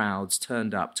 vast crowds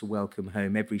turned up to welcome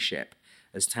home every ship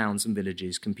as towns and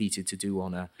villages competed to do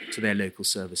honour to their local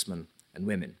servicemen and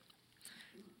women.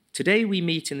 "Today we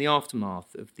meet in the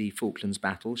aftermath of the Falklands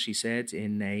battle," she said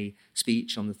in a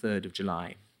speech on the 3rd of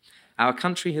July. "Our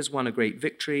country has won a great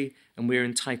victory and we're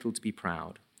entitled to be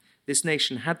proud. This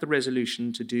nation had the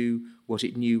resolution to do what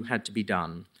it knew had to be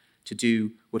done, to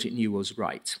do what it knew was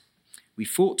right. We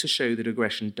fought to show that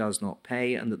aggression does not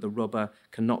pay and that the robber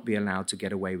cannot be allowed to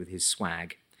get away with his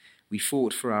swag. We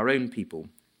fought for our own people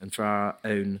and for our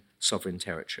own sovereign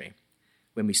territory.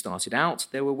 When we started out,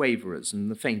 there were waverers and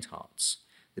the faint-hearts,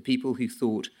 the people who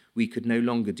thought we could no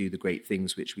longer do the great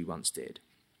things which we once did.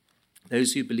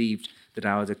 Those who believed that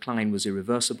our decline was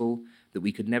irreversible, that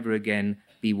we could never again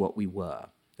be what we were.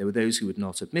 There were those who would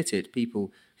not admit it,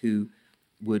 people who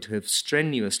would have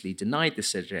strenuously denied the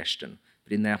suggestion,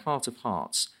 but in their heart of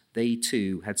hearts, they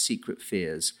too had secret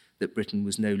fears that Britain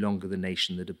was no longer the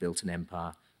nation that had built an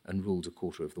empire and ruled a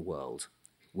quarter of the world.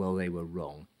 Well, they were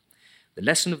wrong. The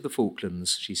lesson of the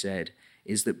Falklands," she said,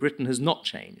 "is that Britain has not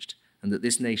changed and that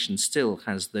this nation still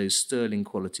has those sterling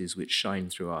qualities which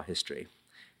shine through our history.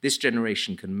 This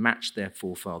generation can match their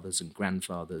forefathers and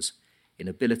grandfathers in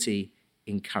ability,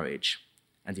 in courage,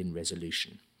 and in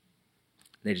resolution."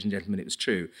 Ladies and gentlemen, it was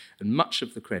true, and much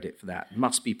of the credit for that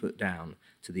must be put down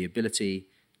to the ability,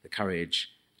 the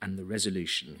courage, and the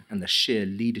resolution, and the sheer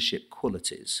leadership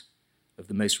qualities of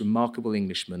the most remarkable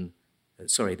Englishwoman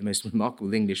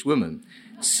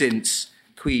since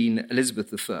Queen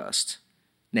Elizabeth I,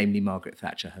 namely Margaret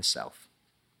Thatcher herself.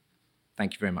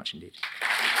 Thank you very much indeed.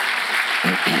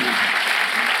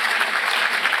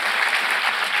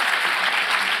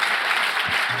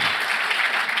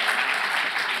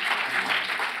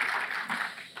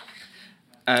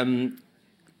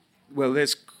 Well,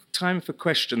 there's time for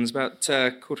questions, about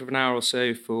a quarter of an hour or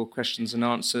so for questions and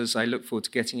answers. I look forward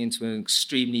to getting into an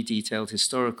extremely detailed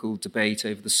historical debate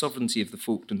over the sovereignty of the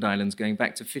Falkland Islands going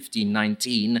back to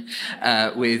 1519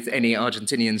 with any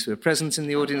Argentinians who are present in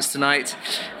the audience tonight.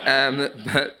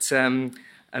 But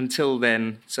until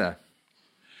then, sir.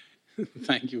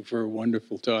 Thank you for a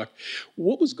wonderful talk.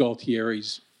 What was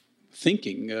Galtieri's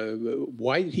thinking?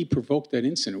 Why did he provoke that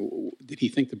incident? Did he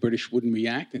think the British wouldn't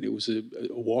react and it was a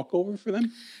walkover for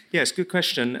them? Yes, good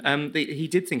question. He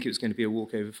did think it was going to be a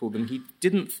walkover for them. He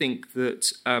didn't think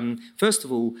that, first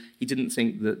of all, he didn't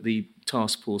think that the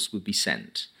task force would be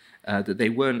sent.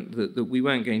 that we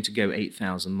weren't going to go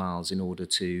 8,000 miles in order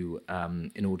to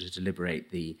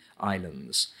liberate the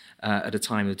islands at a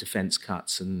time of defence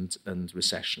cuts and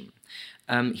recession.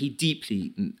 He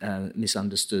deeply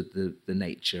misunderstood the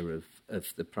nature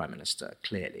of the Prime Minister,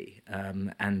 clearly,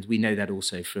 and we know that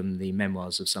also from the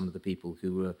memoirs of some of the people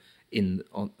who were in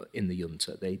the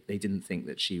junta. They didn't think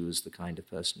that she was the kind of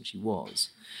person she was.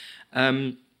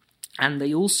 And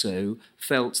they also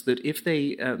felt that if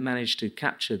they managed to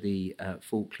capture the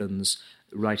Falklands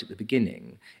right at the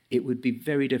beginning, it would be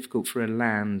very difficult for a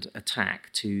land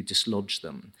attack to dislodge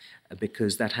them,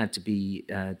 because that had to be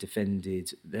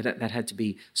defended, that had to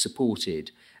be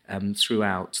supported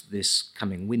throughout this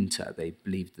coming winter. They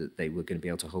believed that they were going to be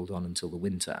able to hold on until the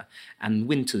winter. And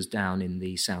winters down in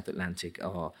the South Atlantic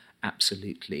are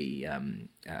absolutely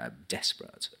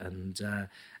desperate.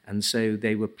 And so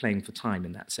they were playing for time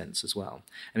in that sense as well.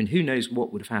 I mean, who knows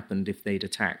what would have happened if they'd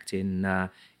attacked in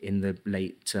the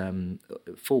late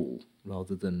fall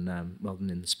rather than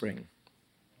in the spring.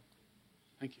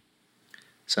 Thank you.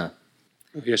 Sir.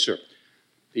 Yes, sir.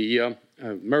 The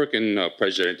American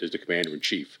president is the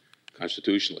commander-in-chief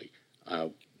constitutionally.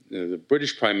 The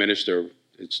British Prime Minister,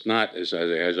 it's not, as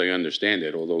I understand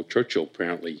it, although Churchill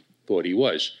apparently thought he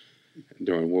was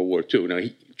during World War II. Now,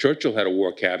 Churchill had a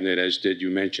war cabinet, as did, you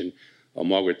mentioned,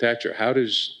 Margaret Thatcher. How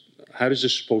does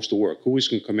this supposed to work? Who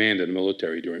is in command of the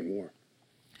military during war?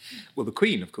 Well, the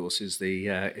Queen, of course, is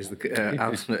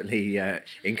ultimately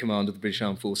in command of the British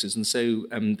Armed Forces, and so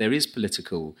there is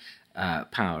political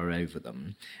power over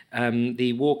them.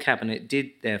 The War Cabinet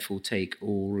did therefore take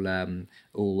all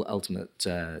ultimate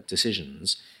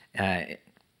decisions,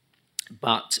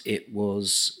 but it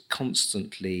was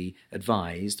constantly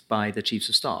advised by the Chiefs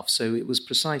of Staff. So it was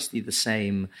precisely the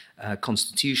same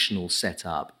constitutional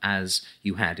setup as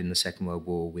you had in the Second World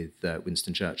War with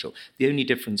Winston Churchill. The only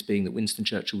difference being that Winston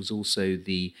Churchill was also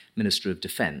the Minister of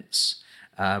Defence,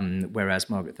 whereas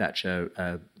Margaret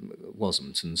Thatcher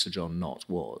wasn't and Sir John Nott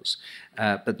was.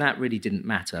 But that really didn't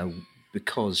matter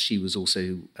because she was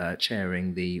also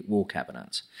chairing the War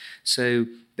Cabinet. So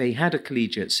they had a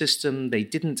collegiate system. They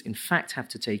didn't, in fact, have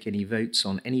to take any votes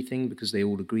on anything because they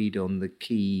all agreed on the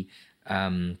key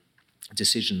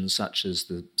decisions, such as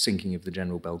the sinking of the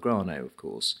General Belgrano, of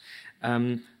course.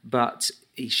 But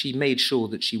she made sure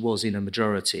that she was in a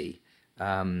majority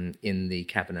in the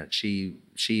cabinet. She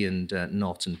and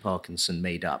Nott and Parkinson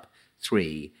made up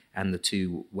three, and the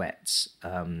two Wets,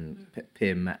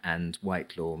 Pym and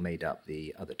Whitelaw, made up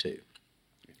the other two.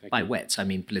 By Wets, I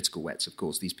mean political Wets, of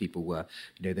course. These people were,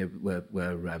 they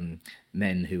were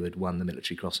men who had won the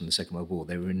Military Cross in the Second World War.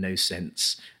 They were in no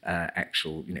sense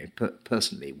actual,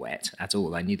 personally Wet at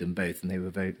all. I knew them both, and they were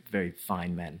very, very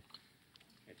fine men.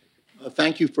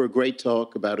 Thank you for a great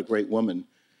talk about a great woman.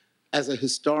 As a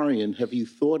historian, have you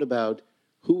thought about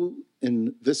who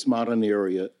in this modern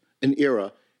era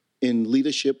in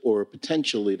leadership or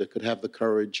potential leader could have the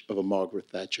courage of a Margaret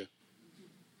Thatcher?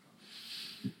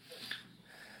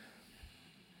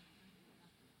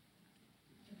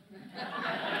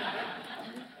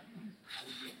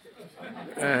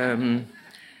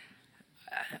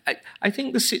 I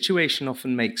think the situation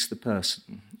often makes the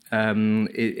person, and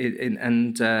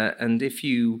if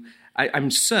you.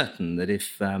 I'm certain that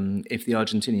if the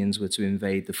Argentinians were to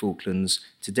invade the Falklands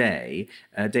today,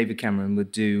 David Cameron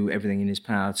would do everything in his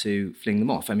power to fling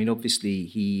them off. I mean, obviously,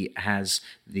 he has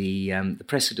the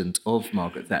precedent of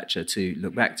Margaret Thatcher to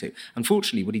look back to.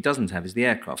 Unfortunately, what he doesn't have is the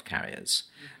aircraft carriers.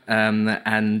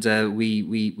 And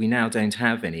we now don't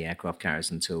have any aircraft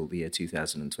carriers until the year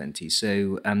 2020.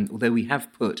 So although we have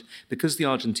because the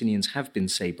Argentinians have been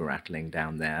saber-rattling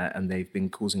down there and they've been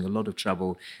causing a lot of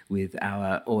trouble with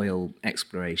our oil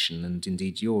exploration and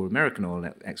indeed your American oil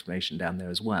exploration down there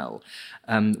as well,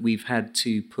 we've had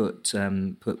to put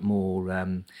more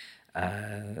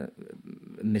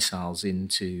missiles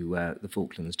into the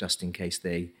Falklands just in case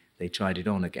they tried it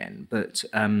on again. But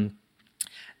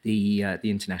the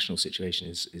international situation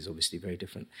is obviously very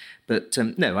different. But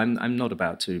no, I'm not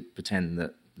about to pretend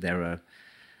that there are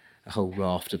a whole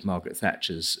raft of Margaret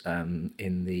Thatchers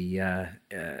in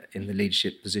the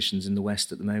leadership positions in the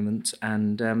West at the moment,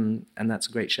 and that's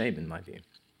a great shame in my view.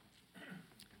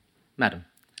 Madam.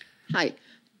 Hi,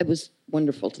 it was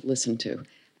wonderful to listen to.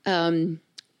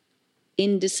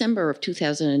 In December of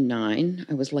 2009,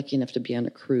 I was lucky enough to be on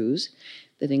a cruise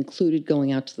that included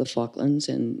going out to the Falklands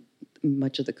and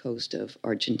much of the coast of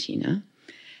Argentina.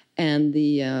 And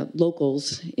the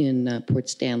locals in Port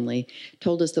Stanley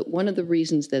told us that one of the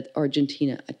reasons that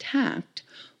Argentina attacked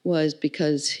was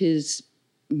because his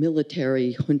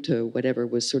military junta, whatever,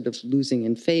 was sort of losing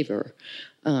in favor.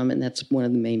 And that's one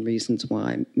of the main reasons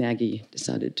why Maggie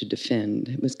decided to defend.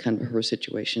 It was kind of her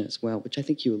situation as well, which I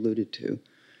think you alluded to.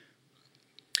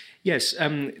 Yes,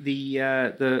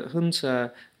 the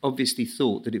junta obviously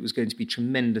thought that it was going to be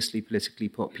tremendously politically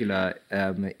popular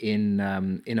in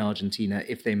Argentina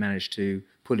if they managed to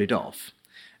pull it off.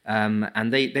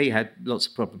 And they had lots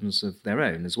of problems of their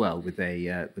own as well, with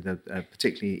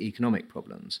particularly economic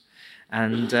problems,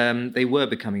 and they were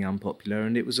becoming unpopular.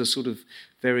 And it was a sort of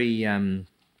very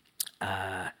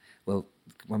well,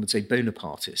 one would say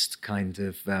Bonapartist kind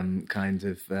of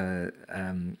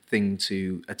thing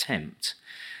to attempt.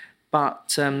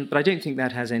 But I don't think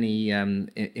that has any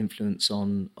influence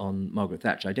on Margaret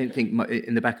Thatcher. I don't think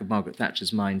in the back of Margaret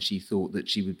Thatcher's mind she thought that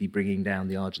she would be bringing down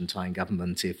the Argentine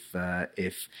government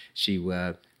if she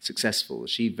were successful.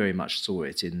 She very much saw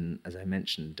it in, as I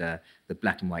mentioned, the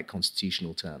black and white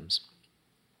constitutional terms.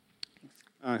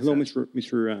 Hello,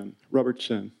 Mr.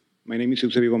 Roberts. My name is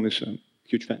Eusebio Gomez.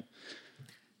 Huge fan.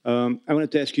 I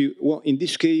wanted to ask you, well, in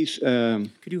this case...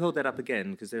 Could you hold that up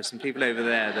again? Because there are some people over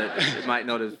there that might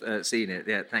not have seen it.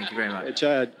 Yeah, thank you very much. It's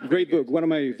a great book, one of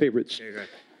my favorites.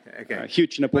 Okay.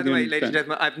 Huge Napoleon By the way, ladies fan. and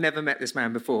gentlemen, I've never met this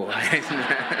man before.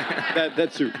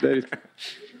 That's true. That is.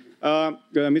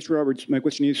 Mr. Roberts, my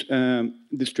question is,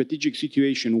 the strategic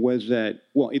situation was that,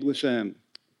 well, it was a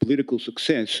political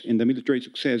success and a military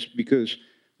success because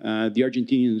the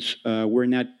Argentinians were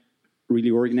not really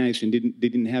organized and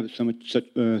didn't have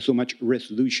so much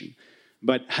resolution.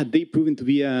 But had they proven to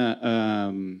be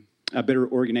a better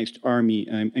organized army,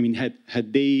 I mean,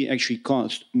 had they actually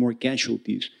caused more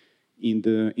casualties in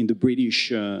the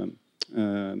British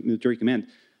military command,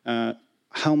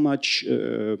 how much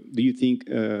do you think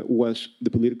was the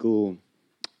political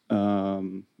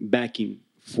backing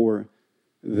for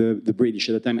the British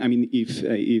at the time? I mean,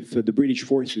 if the British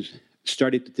forces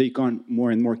started to take on more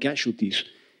and more casualties,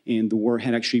 and the war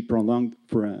had actually prolonged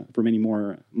for many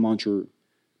more months or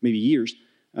maybe years,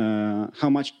 how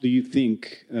much do you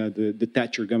think the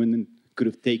Thatcher government could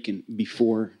have taken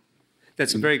before?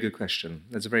 That's a very good question.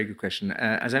 As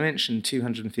I mentioned,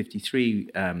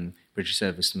 253 British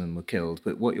servicemen were killed.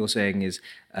 But what you're saying is,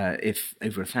 if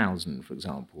over 1,000, for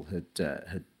example,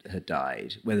 had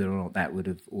died, whether or not that would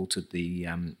have altered the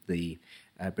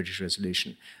British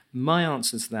resolution. My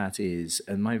answer to that is,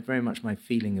 and very much my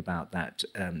feeling about that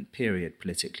period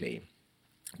politically,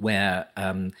 where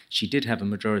she did have a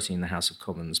majority in the House of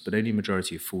Commons, but only a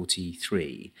majority of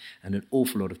 43, and an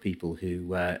awful lot of people who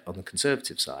were on the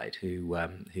Conservative side who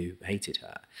hated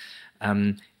her,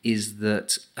 is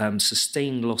that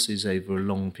sustained losses over a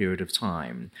long period of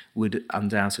time would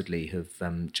undoubtedly have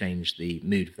changed the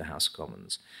mood of the House of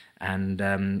Commons.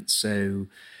 And so,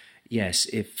 yes,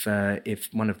 if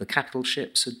one of the capital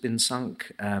ships had been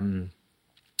sunk,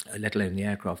 let alone the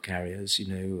aircraft carriers,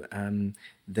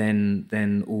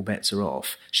 then all bets are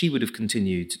off. She would have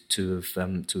continued to have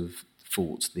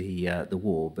fought the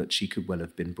war, but she could well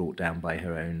have been brought down by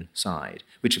her own side,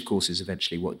 which of course is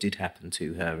eventually what did happen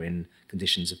to her in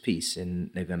conditions of peace in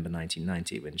November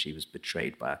 1990, when she was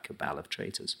betrayed by a cabal of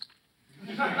traitors.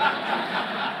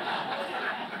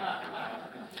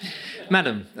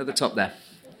 Madam, at the top there.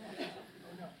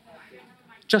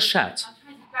 Just shout. I'll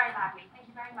try to very loudly. Thank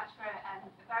you very much for a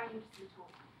very interesting talk.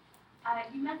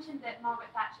 You mentioned that Margaret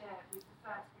Thatcher was the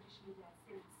first British leader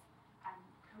since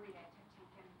Korea to have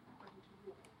taken Britain to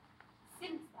war.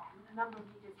 Since then, a number of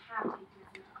leaders have taken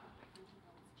us into conflict, into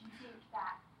wars. Do you think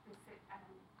that the very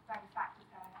fact of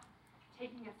her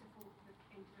taking us into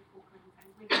the Falklands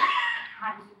and winning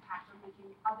had an impact on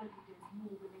making other leaders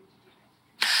more willing to do it?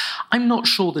 I'm not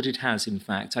sure that it has, in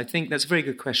fact. I think that's a very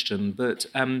good question. But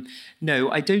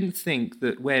no, I don't think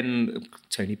that when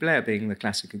Tony Blair being the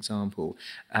classic example,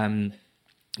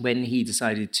 when he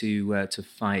decided to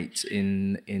fight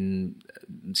in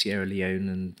Sierra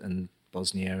Leone and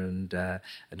Bosnia and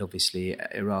obviously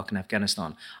Iraq and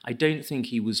Afghanistan, I don't think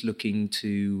he was looking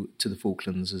to the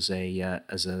Falklands as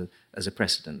a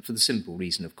precedent, for the simple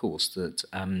reason, of course, that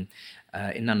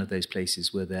in none of those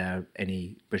places were there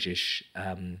any British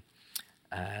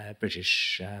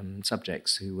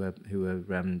subjects who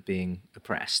were being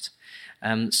oppressed.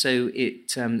 So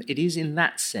it is in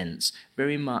that sense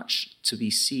very much to be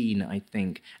seen, I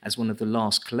think, as one of the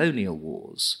last colonial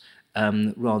wars,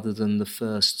 rather than the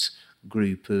first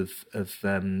group of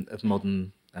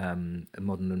modern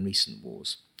and recent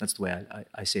wars. That's the way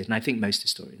I see it, and I think most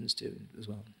historians do as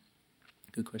well.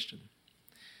 Good question.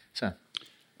 Sir.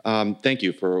 Thank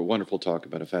you for a wonderful talk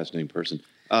about a fascinating person.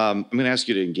 I'm going to ask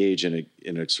you to engage in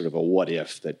a sort of a what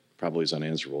if that probably is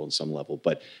unanswerable on some level.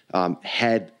 But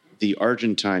had the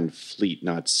Argentine fleet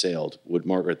not sailed, would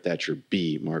Margaret Thatcher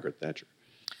be Margaret Thatcher?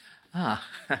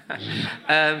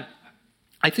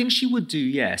 I think she would do,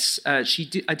 yes. She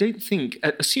did, I don't think,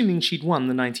 assuming she'd won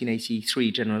the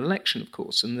 1983 general election, of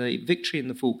course, and the victory in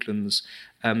the Falklands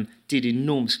did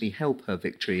enormously help her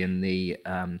victory in the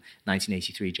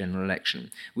 1983 general election,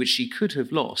 which she could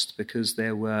have lost because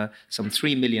there were some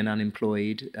 3 million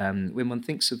unemployed. When one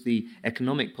thinks of the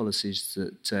economic policies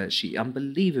that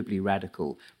unbelievably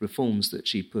radical reforms that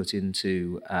she put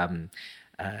into,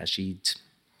 she'd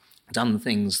done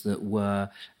things that were,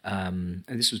 and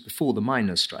this was before the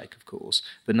miners' strike, of course,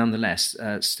 but nonetheless,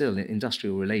 still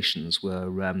industrial relations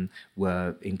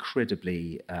were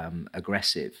incredibly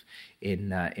aggressive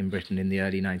in Britain in the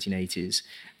early 1980s.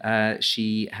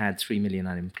 She had 3 million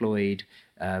unemployed.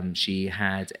 She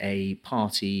had a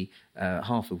party,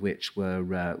 half of which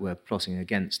were plotting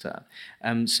against her.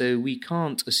 So we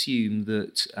can't assume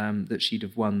that she'd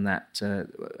have won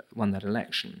that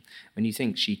election. When you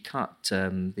think she cut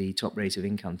the top rate of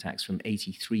income tax from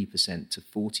 83% to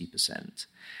 40%,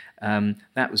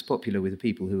 that was popular with the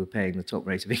people who were paying the top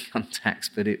rate of income tax,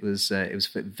 but it was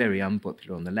very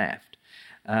unpopular on the left.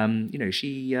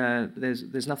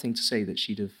 There's nothing to say that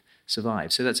she'd have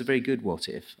survived. So that's a very good what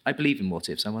if. I believe in what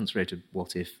ifs. I once wrote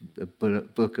a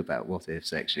book about what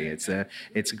ifs. Actually, it's a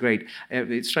great.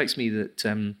 It strikes me that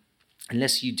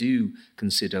unless you do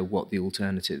consider what the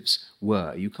alternatives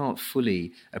were, you can't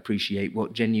fully appreciate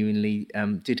what genuinely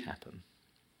did happen.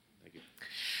 Thank you.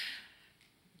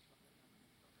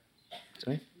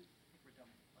 Sorry.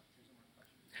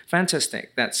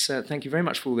 Fantastic. That's thank you very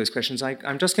much for all those questions.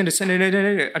 I'm just going to say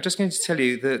no. I'm just going to tell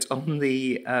you that on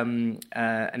the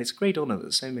and it's a great honour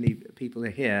that so many people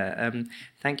are here.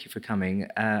 Thank you for coming.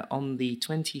 On the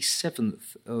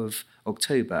 27th of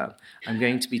October, I'm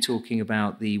going to be talking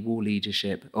about the war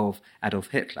leadership of Adolf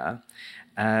Hitler.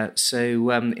 So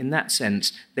in that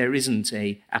sense, there isn't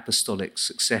a apostolic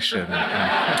succession.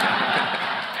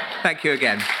 Thank you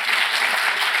again.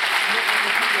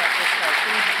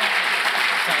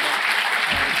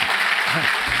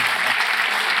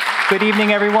 Good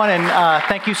evening, everyone, and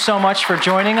thank you so much for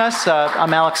joining us.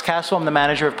 I'm Alex Caswell. I'm the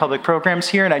manager of public programs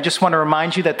here, and I just want to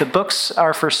remind you that the books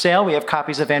are for sale. We have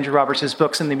copies of Andrew Roberts'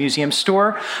 books in the museum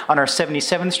store on our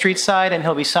 77th Street side, and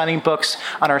he'll be signing books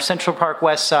on our Central Park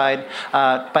West side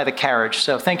by the carriage.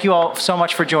 So thank you all so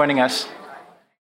much for joining us.